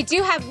 Ooh. but we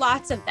do have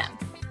lots of them.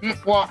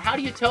 Well, how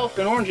do you tell if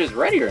an orange is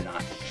ready or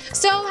not?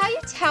 So how you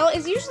tell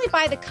is usually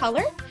by the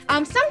color.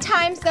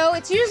 Sometimes, though,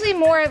 it's usually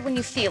more of when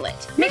you feel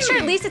it. Make sure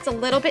at least it's a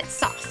little bit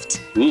soft.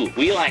 Ooh,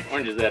 we like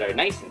oranges that are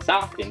nice and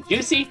soft and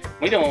juicy.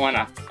 We don't want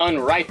an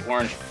unripe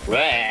orange.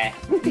 Bleh.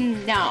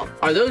 No.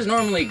 Are those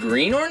normally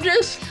green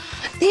oranges?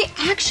 They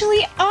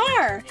actually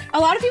are. A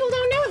lot of people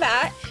don't know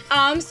that.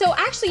 So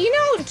actually, you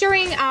know,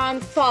 during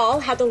fall,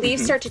 how the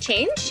leaves start to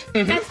change?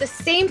 That's the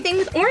same thing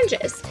with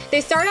oranges.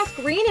 They start off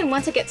green, and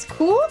once it gets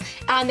cool,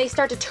 they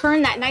start to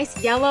turn that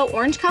nice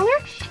yellow-orange color,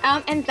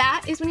 and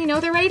that is when you know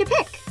they're ready to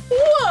pick.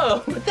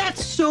 Whoa,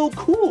 that's so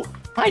cool.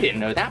 I didn't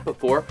know that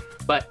before,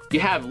 but you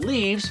have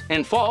leaves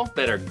in fall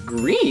that are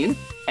green,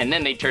 and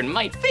then they turn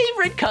my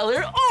favorite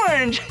color,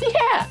 orange.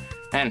 Yeah.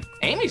 And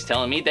Amy's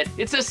telling me that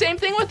it's the same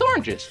thing with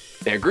oranges.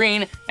 They're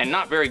green and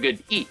not very good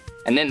to eat.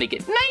 And then they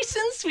get nice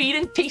and sweet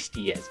and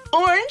tasty as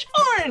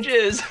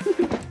oranges.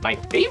 My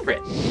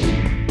favorite.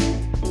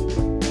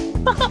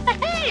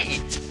 Hey,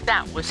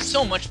 that was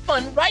so much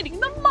fun riding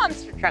the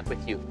monster truck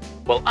with you.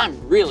 Well, I'm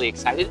really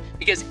excited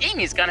because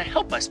Amy's gonna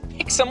help us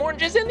pick some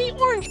oranges in the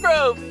orange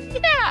grove.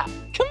 Yeah,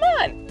 come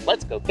on,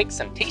 let's go pick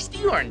some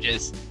tasty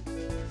oranges.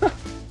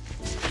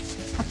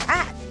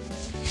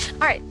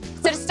 All right,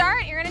 so to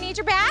start, you're gonna need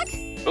your bag.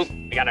 Oh,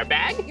 we got our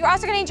bag. You're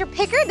also gonna need your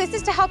picker. This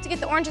is to help to get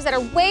the oranges that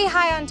are way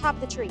high on top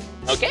of the tree.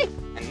 Okay,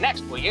 and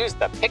next we'll use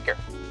the picker.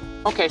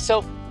 Okay,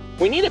 so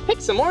we need to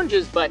pick some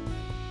oranges, but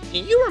do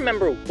you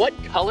remember what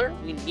color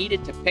we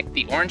needed to pick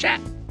the orange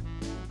at?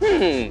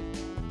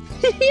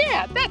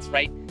 Yeah, that's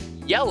right,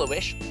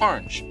 yellowish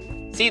orange.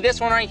 See this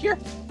one right here?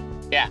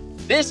 Yeah,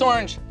 this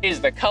orange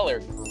is the color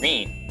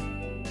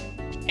green.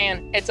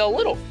 And it's a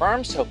little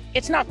firm, so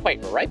it's not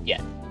quite ripe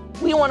yet.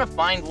 We want to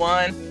find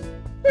one.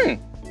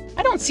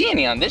 I don't see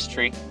any on this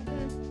tree.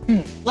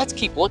 Let's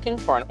keep looking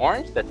for an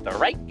orange that's the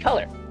right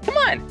color. Come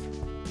on.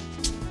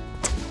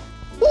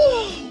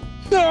 Whoa,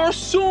 there are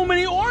so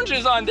many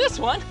oranges on this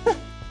one.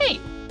 Hey,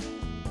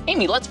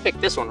 Amy, let's pick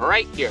this one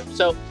right here.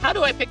 So how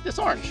do I pick this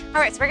orange?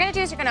 All right, so what we're gonna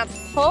do is you're gonna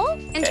pull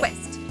and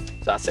twist.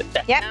 So I'll sit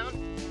that down.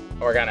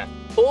 We're gonna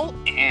pull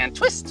and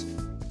twist.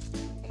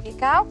 There you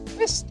go.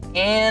 Twist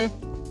and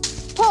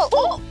Pull.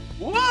 pull.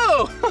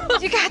 Whoa!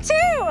 You got two.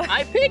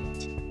 I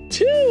picked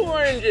 2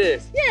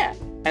 oranges. Yeah.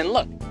 And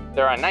look,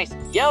 they're a nice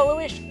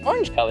yellowish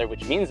orange color,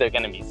 which means they're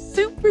gonna be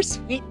super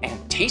sweet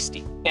and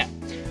tasty. Yeah.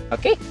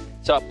 Okay,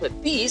 so I'll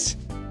put these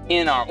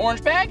in our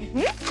orange bag.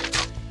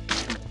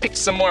 Pick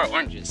some more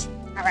oranges.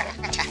 All right,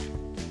 gotcha.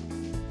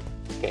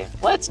 Okay,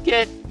 let's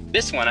get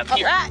this one up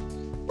here. All right.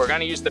 We're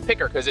gonna use the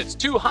picker because it's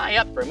too high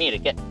up for me to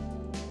get.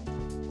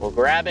 We'll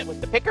grab it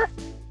with the picker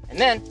and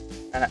then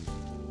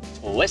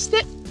twist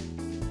it.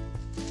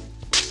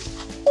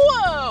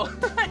 Whoa,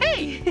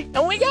 hey,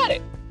 and we got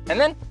it. And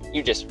then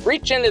you just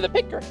reach into the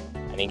picker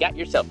and you got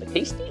yourself a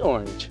tasty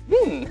orange.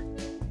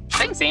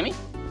 Thanks, Amy.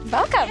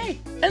 Welcome. Hey,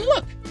 and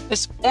look,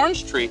 this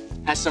orange tree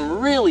has some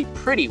really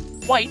pretty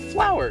white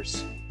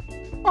flowers.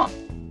 Huh,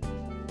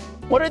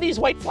 what are these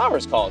white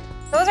flowers called?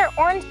 Those are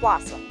orange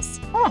blossoms.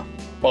 Huh,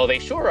 well, they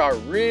sure are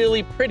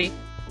really pretty.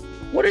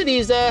 What are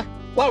these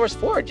flowers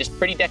for? Just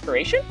pretty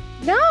decoration?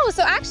 No,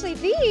 so actually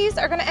these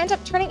are gonna end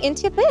up turning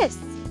into this.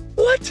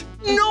 What?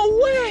 No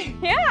way!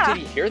 Yeah.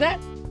 Did you hear that?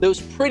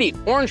 Those pretty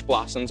orange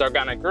blossoms are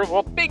gonna grow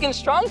up big and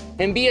strong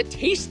and be a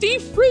tasty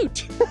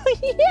fruit.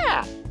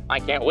 Yeah, I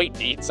can't wait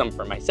to eat some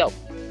for myself.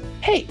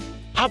 Hey,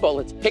 how about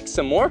let's pick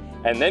some more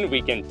and then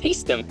we can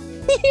taste them.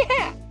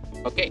 Yeah.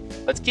 Okay,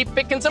 let's keep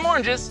picking some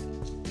oranges.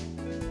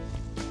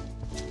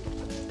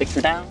 Pick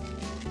her down.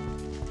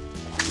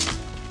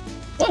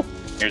 Oh,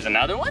 here's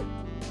another one.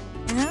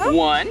 Yeah.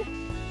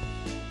 One.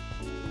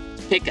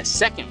 Pick a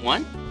second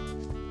one.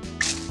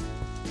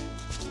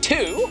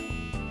 2.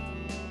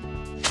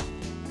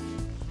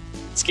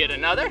 Let's get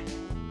another.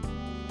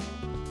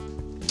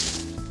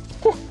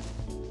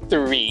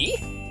 3.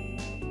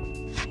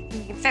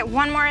 You can fit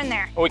one more in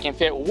there. We can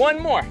fit one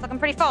more. It's looking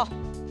pretty full.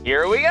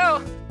 Here we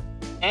go.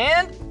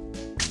 And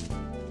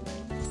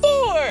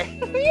 4.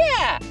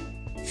 Yeah,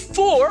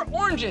 4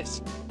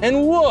 oranges.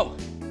 And whoa,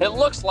 it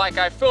looks like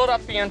I filled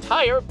up the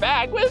entire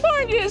bag with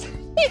oranges.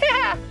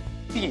 Yeah.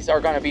 These are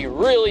gonna be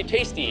really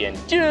tasty in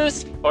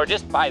juice or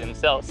just by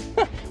themselves.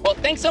 Well,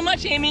 thanks so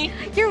much, Amy.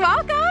 You're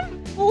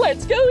welcome.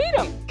 Let's go eat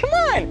them. Come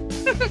on.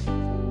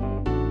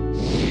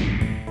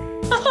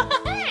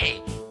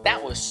 Hey,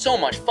 that was so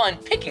much fun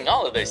picking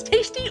all of those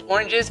tasty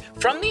oranges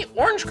from the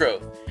orange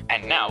grove.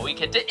 And now we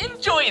get to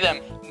enjoy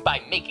them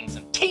by making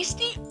some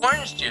tasty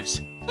orange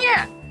juice.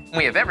 Yeah,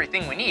 we have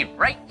everything we need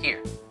right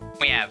here.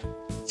 We have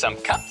some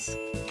cups.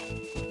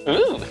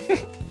 Ooh.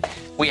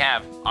 We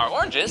have our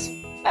oranges.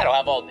 That'll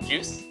have all the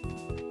juice.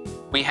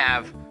 We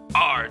have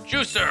our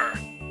juicer.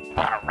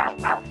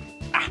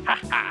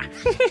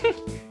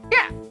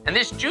 Yeah, and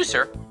this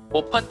juicer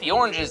will put the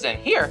oranges in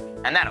here,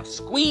 and that'll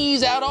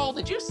squeeze out all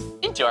the juice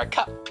into our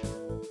cup.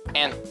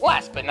 And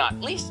last but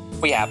not least,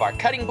 we have our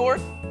cutting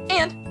board,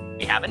 and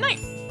we have a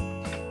knife.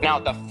 Now,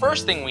 the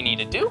first thing we need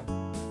to do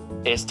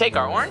is take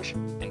our orange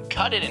and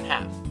cut it in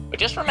half. But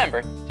just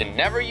remember to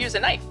never use a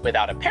knife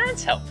without a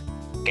parent's help.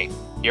 Okay,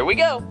 here we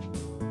go.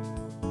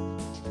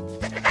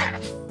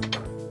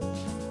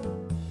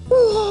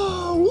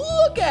 Whoa,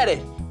 look at it.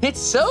 It's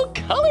so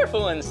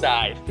colorful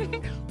inside.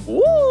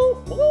 Woo,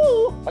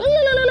 woo.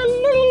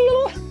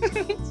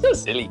 So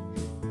silly.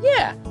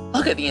 Yeah,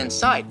 look at the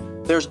inside.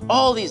 There's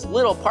all these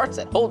little parts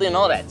that hold in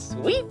all that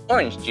sweet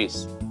orange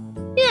juice.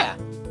 Yeah,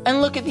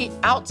 and look at the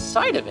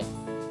outside of it.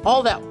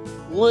 All that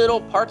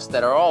little parts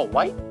that are all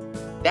white,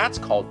 that's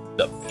called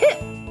the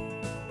pith.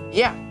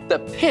 Yeah, the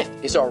pith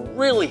is a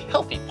really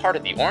healthy part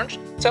of the orange.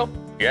 So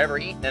if you're ever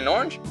eating an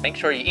orange, make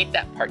sure you eat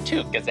that part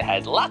too, because it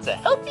has lots of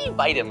healthy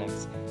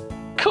vitamins.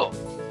 Cool.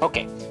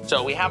 Okay,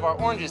 so we have our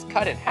oranges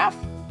cut in half.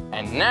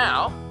 And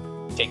now,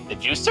 take the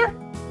juicer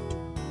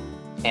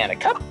and a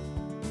cup.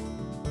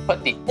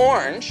 Put the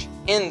orange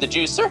in the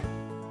juicer.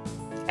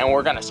 And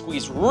we're gonna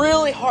squeeze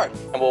really hard.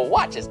 And we'll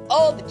watch as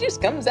all the juice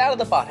comes out of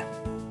the bottom.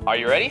 Are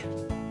you ready?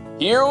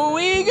 Here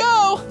we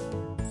go.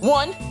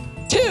 1,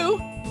 2,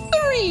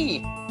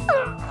 3.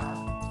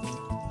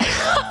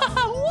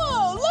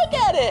 Whoa, look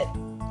at it.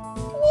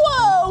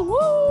 Whoa,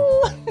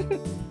 woo.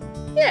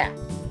 Yeah,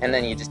 and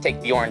then you just take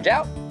the orange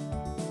out,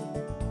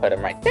 put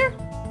them right there,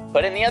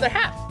 put in the other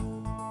half.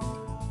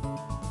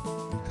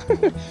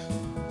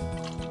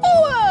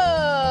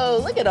 Whoa,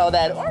 look at all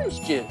that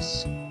orange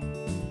juice.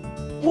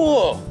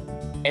 Whoa,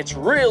 it's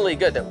really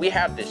good that we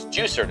have this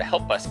juicer to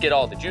help us get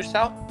all the juice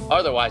out.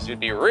 Otherwise, it would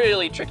be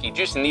really tricky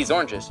juicing these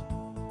oranges.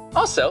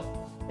 Also,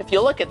 if you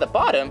look at the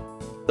bottom,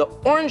 the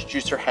orange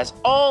juicer has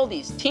all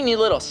these teeny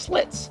little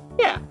slits.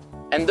 Yeah,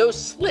 and those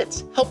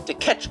slits help to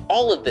catch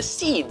all of the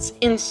seeds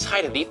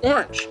inside of the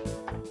orange.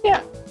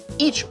 Yeah,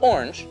 each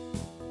orange,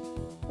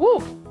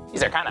 woo,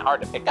 these are kind of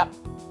hard to pick up,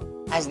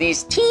 has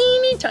these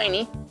teeny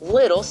tiny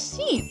little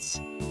seeds.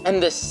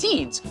 And the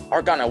seeds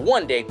are gonna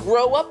one day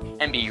grow up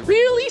and be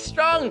really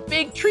strong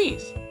big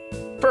trees.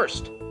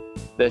 First,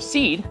 the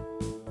seed,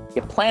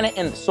 you plant it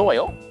in the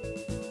soil,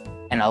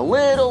 and a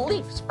little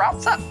leaf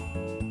sprouts up.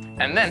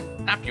 And then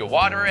after you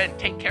water it and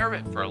take care of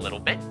it for a little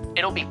bit,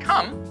 it'll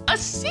become a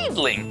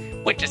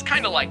seedling, which is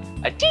kind of like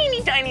a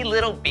teeny tiny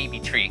little baby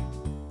tree.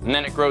 And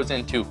then it grows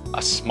into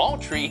a small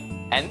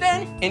tree, and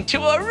then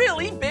into a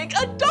really big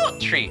adult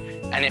tree.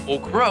 And it will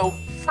grow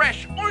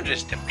fresh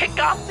oranges to pick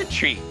off the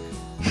tree.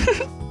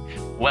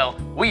 Well,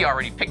 we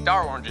already picked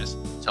our oranges,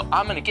 so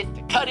I'm gonna get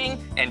to cutting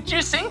and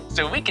juicing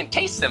so we can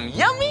taste some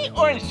yummy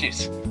orange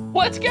juice.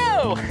 Let's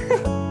go!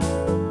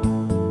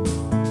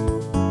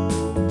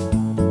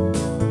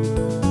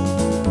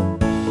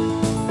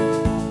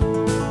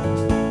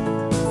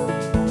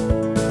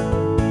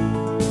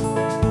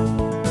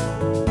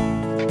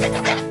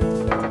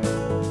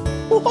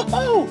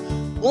 Whoa,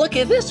 look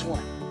at this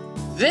one.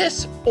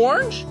 This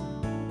orange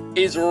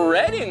is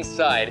red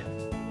inside.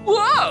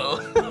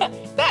 Whoa,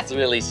 that's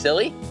really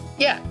silly.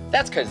 Yeah,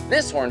 that's because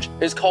this orange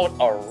is called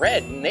a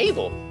red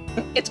navel.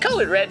 It's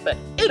colored red, but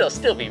it'll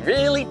still be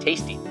really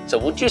tasty. So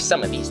we'll juice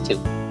some of these too.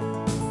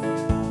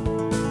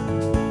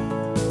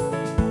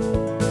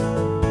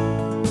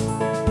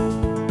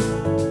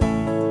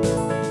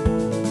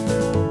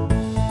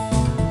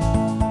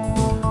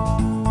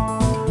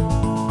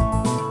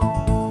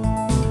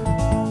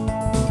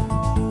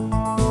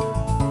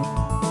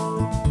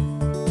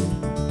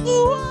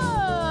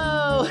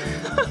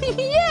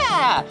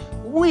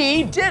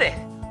 We did it!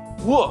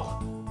 Whoa,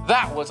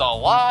 that was a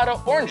lot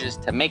of oranges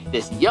to make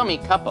this yummy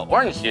cup of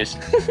orange juice.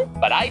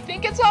 But I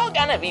think it's all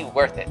gonna be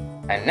worth it.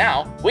 And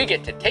now we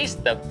get to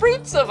taste the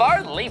fruits of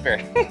our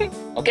labor.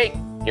 Okay,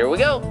 here we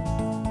go.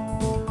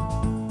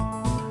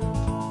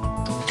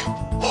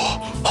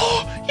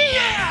 Oh,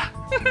 yeah!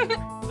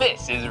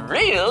 This is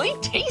really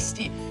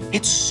tasty.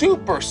 It's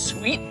super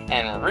sweet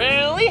and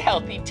really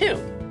healthy too.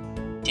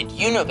 Did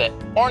you know that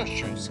orange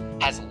juice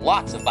has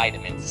lots of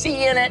vitamin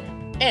C in it?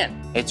 And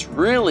it's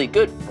really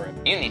good for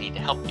immunity to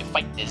help you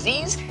fight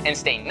disease and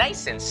stay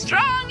nice and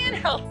strong and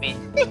healthy.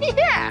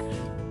 Yeah,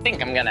 I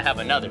think I'm gonna have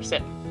another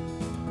sip.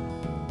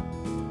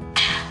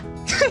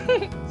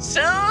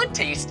 So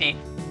tasty.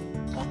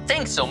 Well,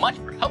 thanks so much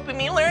for helping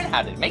me learn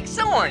how to make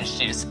some orange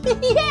juice.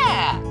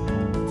 Yeah!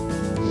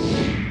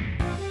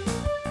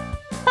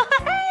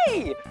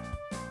 Hey!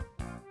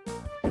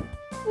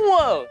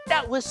 Whoa,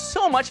 that was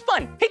so much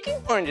fun picking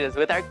oranges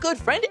with our good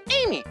friend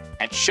Amy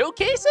at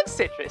Showcase of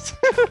Citrus.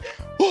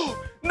 Oh,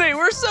 they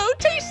were so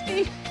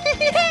tasty.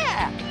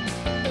 Yeah!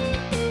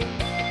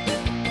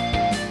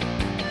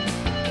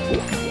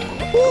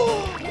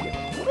 Whoa,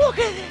 look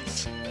at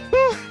this.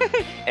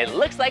 It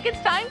looks like it's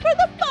time for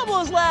the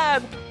Bubbles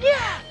Lab.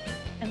 Yeah,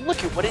 and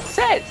look at what it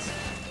says.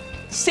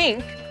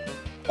 Sink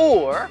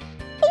or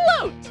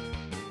float.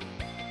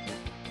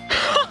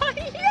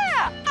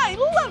 Yeah, I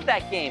love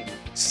that game.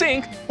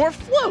 Sink or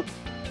float.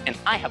 And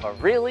I have a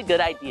really good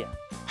idea.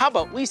 How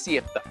about we see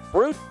if the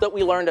fruit that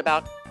we learned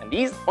about and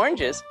these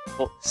oranges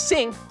will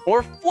sink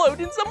or float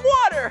in some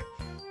water.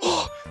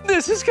 Oh,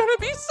 this is gonna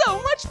be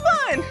so much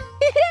fun.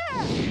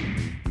 Yeah.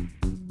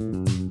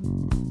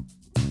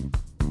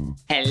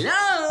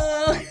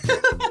 Hello.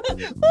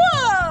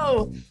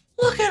 Whoa,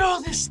 look at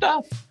all this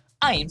stuff.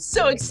 I am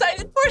so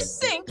excited for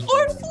sink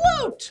or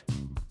float.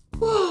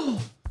 Whoa.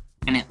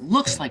 And it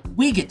looks like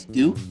we get to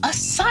do a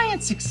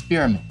science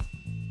experiment.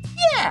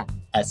 Yeah,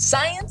 a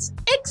science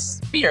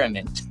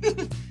experiment.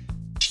 Do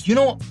you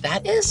know what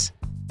that is?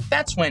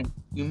 That's when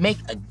you make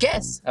a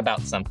guess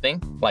about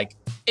something, like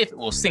if it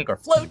will sink or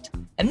float,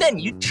 and then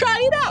you try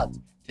it out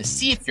to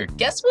see if your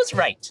guess was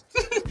right.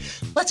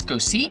 Let's go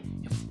see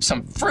if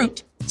some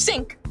fruit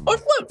sink or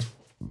float.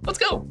 Let's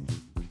go.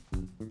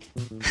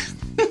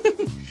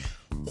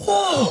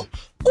 Whoa,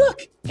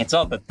 look, it's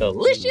all the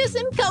delicious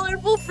and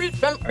colorful fruit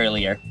from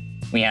earlier.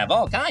 We have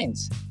all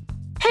kinds.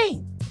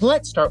 Hey,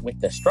 let's start with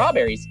the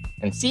strawberries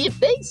and see if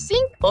they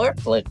sink or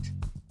float.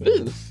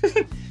 Ooh.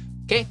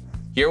 Okay,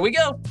 here we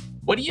go.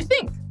 What do you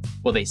think?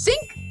 Will they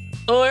sink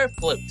or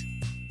float?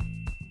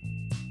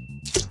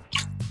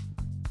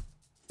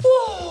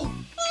 Whoa,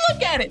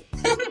 look at it.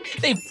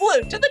 They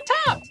float to the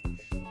top.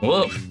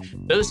 Whoa,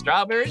 those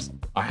strawberries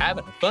are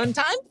having a fun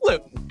time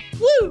floating.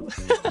 Woo!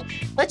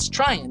 Let's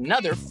try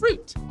another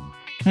fruit.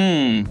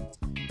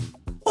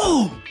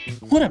 Whoa,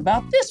 what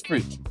about this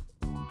fruit?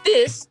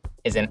 This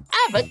is an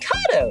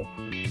avocado.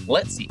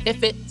 Let's see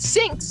if it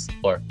sinks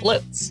or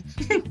floats.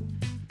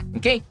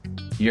 Okay,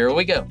 here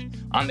we go.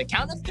 On the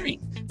count of 3,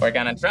 we're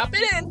gonna drop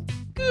it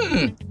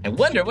in. I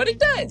wonder what it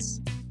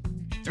does.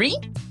 3,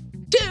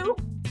 2,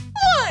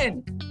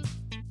 1.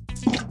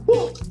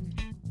 Whoa,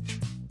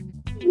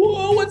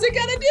 whoa, what's it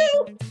gonna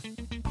do?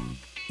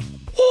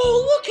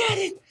 Whoa, look at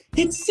it.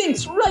 It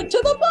sinks right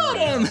to the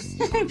bottom.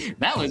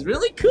 That was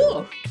really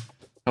cool.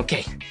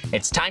 Okay,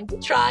 it's time to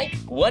try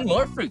one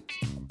more fruit.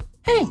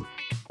 Hey,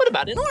 what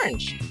about an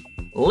orange?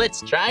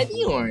 Let's try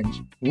the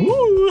orange.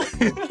 Woo!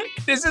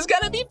 This is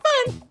gonna be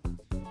fun.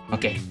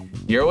 Okay,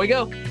 here we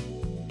go.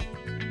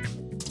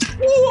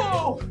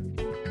 Whoa!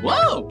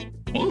 Whoa!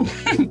 Ooh,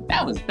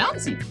 that was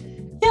bouncy.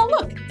 Yeah,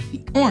 look,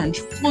 the orange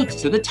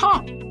floats to the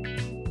top.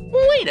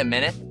 Wait a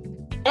minute.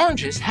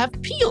 Oranges have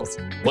peels.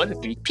 What if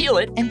we peel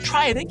it and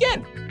try it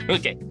again?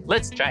 Okay,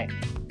 let's try it.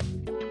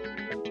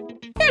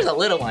 Here's a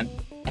little one,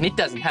 and it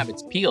doesn't have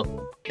its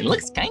peel. It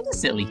looks kind of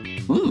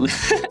silly. Ooh,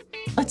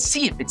 let's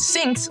see if it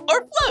sinks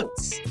or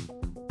floats.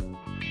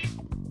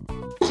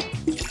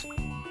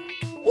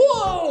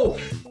 Whoa!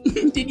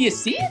 Did you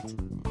see it?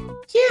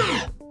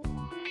 Yeah.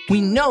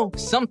 We know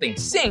something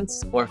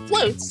sinks or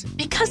floats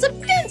because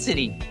of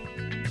density.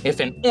 If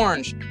an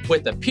orange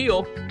with a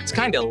peel is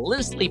kind of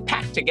loosely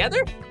packed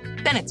together,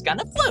 then it's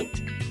gonna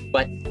float.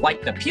 But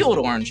like the peeled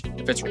orange,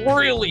 if it's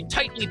really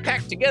tightly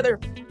packed together,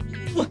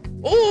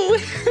 ooh,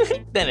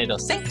 then it'll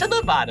sink to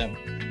the bottom.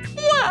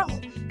 Wow,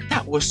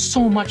 that was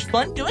so much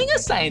fun doing a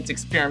science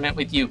experiment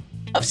with you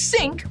of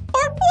sink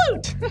or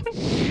float.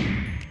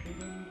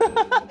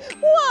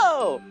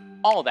 Whoa,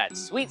 all that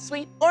sweet,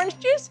 sweet orange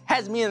juice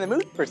has me in the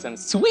mood for some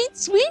sweet,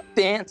 sweet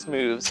dance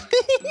moves.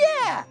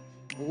 Yeah,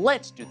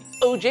 let's do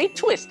the OJ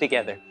twist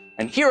together.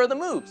 And here are the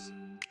moves.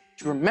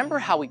 Do you remember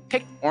how we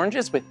picked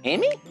oranges with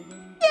Amy?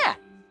 Yeah,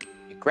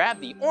 you grab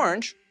the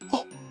orange,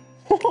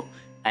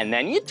 and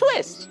then you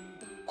twist.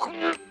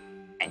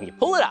 And you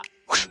pull it up.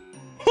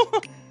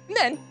 And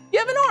then you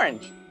have an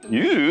orange.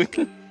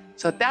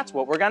 So that's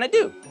what we're gonna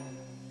do.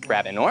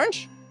 Grab an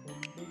orange,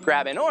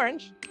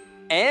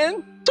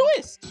 and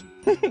twist.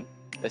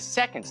 The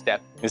second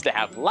step is to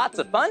have lots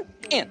of fun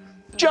and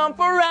jump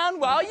around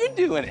while you're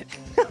doing it.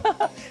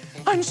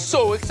 I'm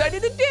so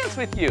excited to dance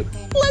with you.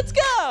 Let's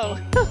go.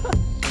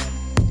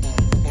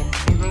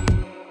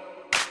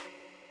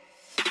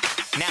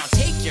 Now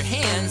take your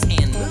hands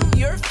and move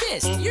your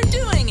fist. You're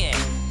doing it.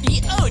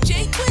 The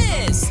OJ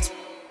twist.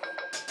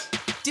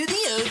 Do the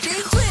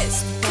OJ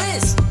twist.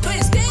 Twist,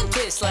 twist, and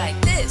twist like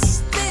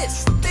this.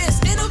 This, this.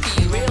 It'll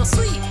be real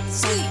sweet,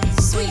 sweet,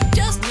 sweet.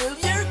 Just move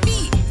your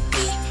feet,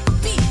 feet,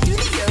 feet. Do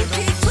the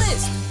OJ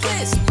twist.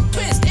 Twist,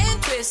 twist,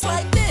 and twist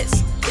like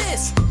this.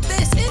 This,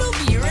 this. It'll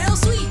be real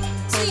sweet,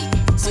 sweet,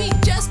 sweet.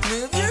 Just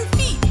move your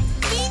feet,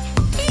 feet,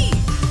 feet.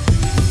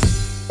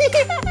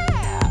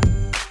 Yeah!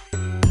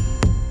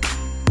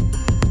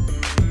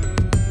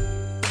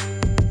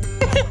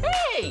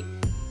 Hey!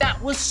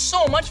 That was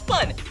so much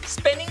fun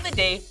spending the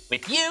day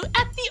with you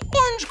at the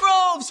Orange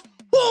Groves.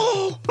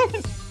 Whoa!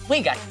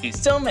 We got to do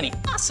so many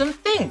awesome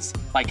things,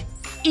 like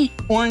eat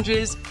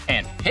oranges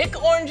and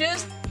pick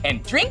oranges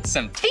and drink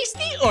some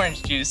tasty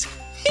orange juice.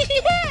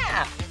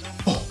 Yeah!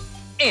 Oh,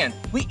 and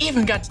we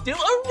even got to do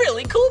a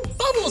really cool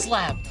bubbles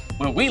lab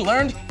where we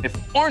learned if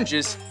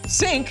oranges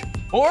sink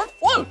or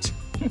float.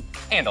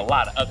 And a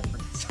lot of other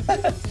fruits.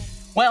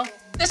 Well,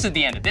 this is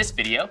the end of this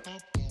video.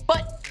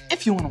 But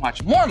if you want to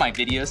watch more of my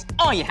videos,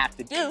 all you have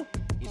to do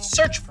is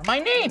search for my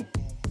name.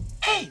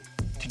 Hey,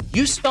 can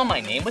you spell my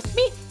name with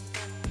me?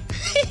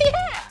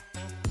 Yeah!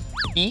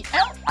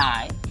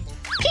 B-L-I-P-P-I.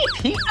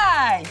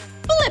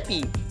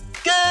 Blippi.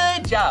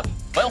 Good job.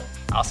 Well,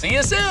 I'll see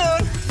you soon.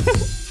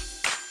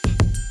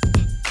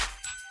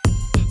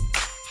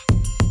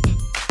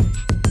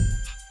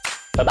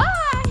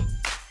 Bye-bye.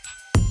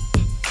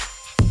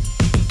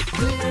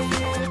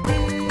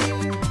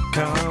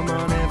 Come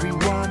on,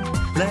 everyone,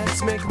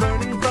 let's make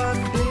learning fun.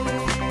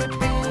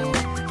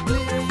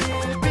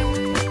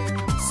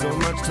 So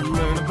much to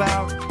learn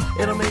about,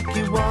 it'll make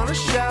you want to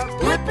shout,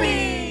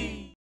 Blippi!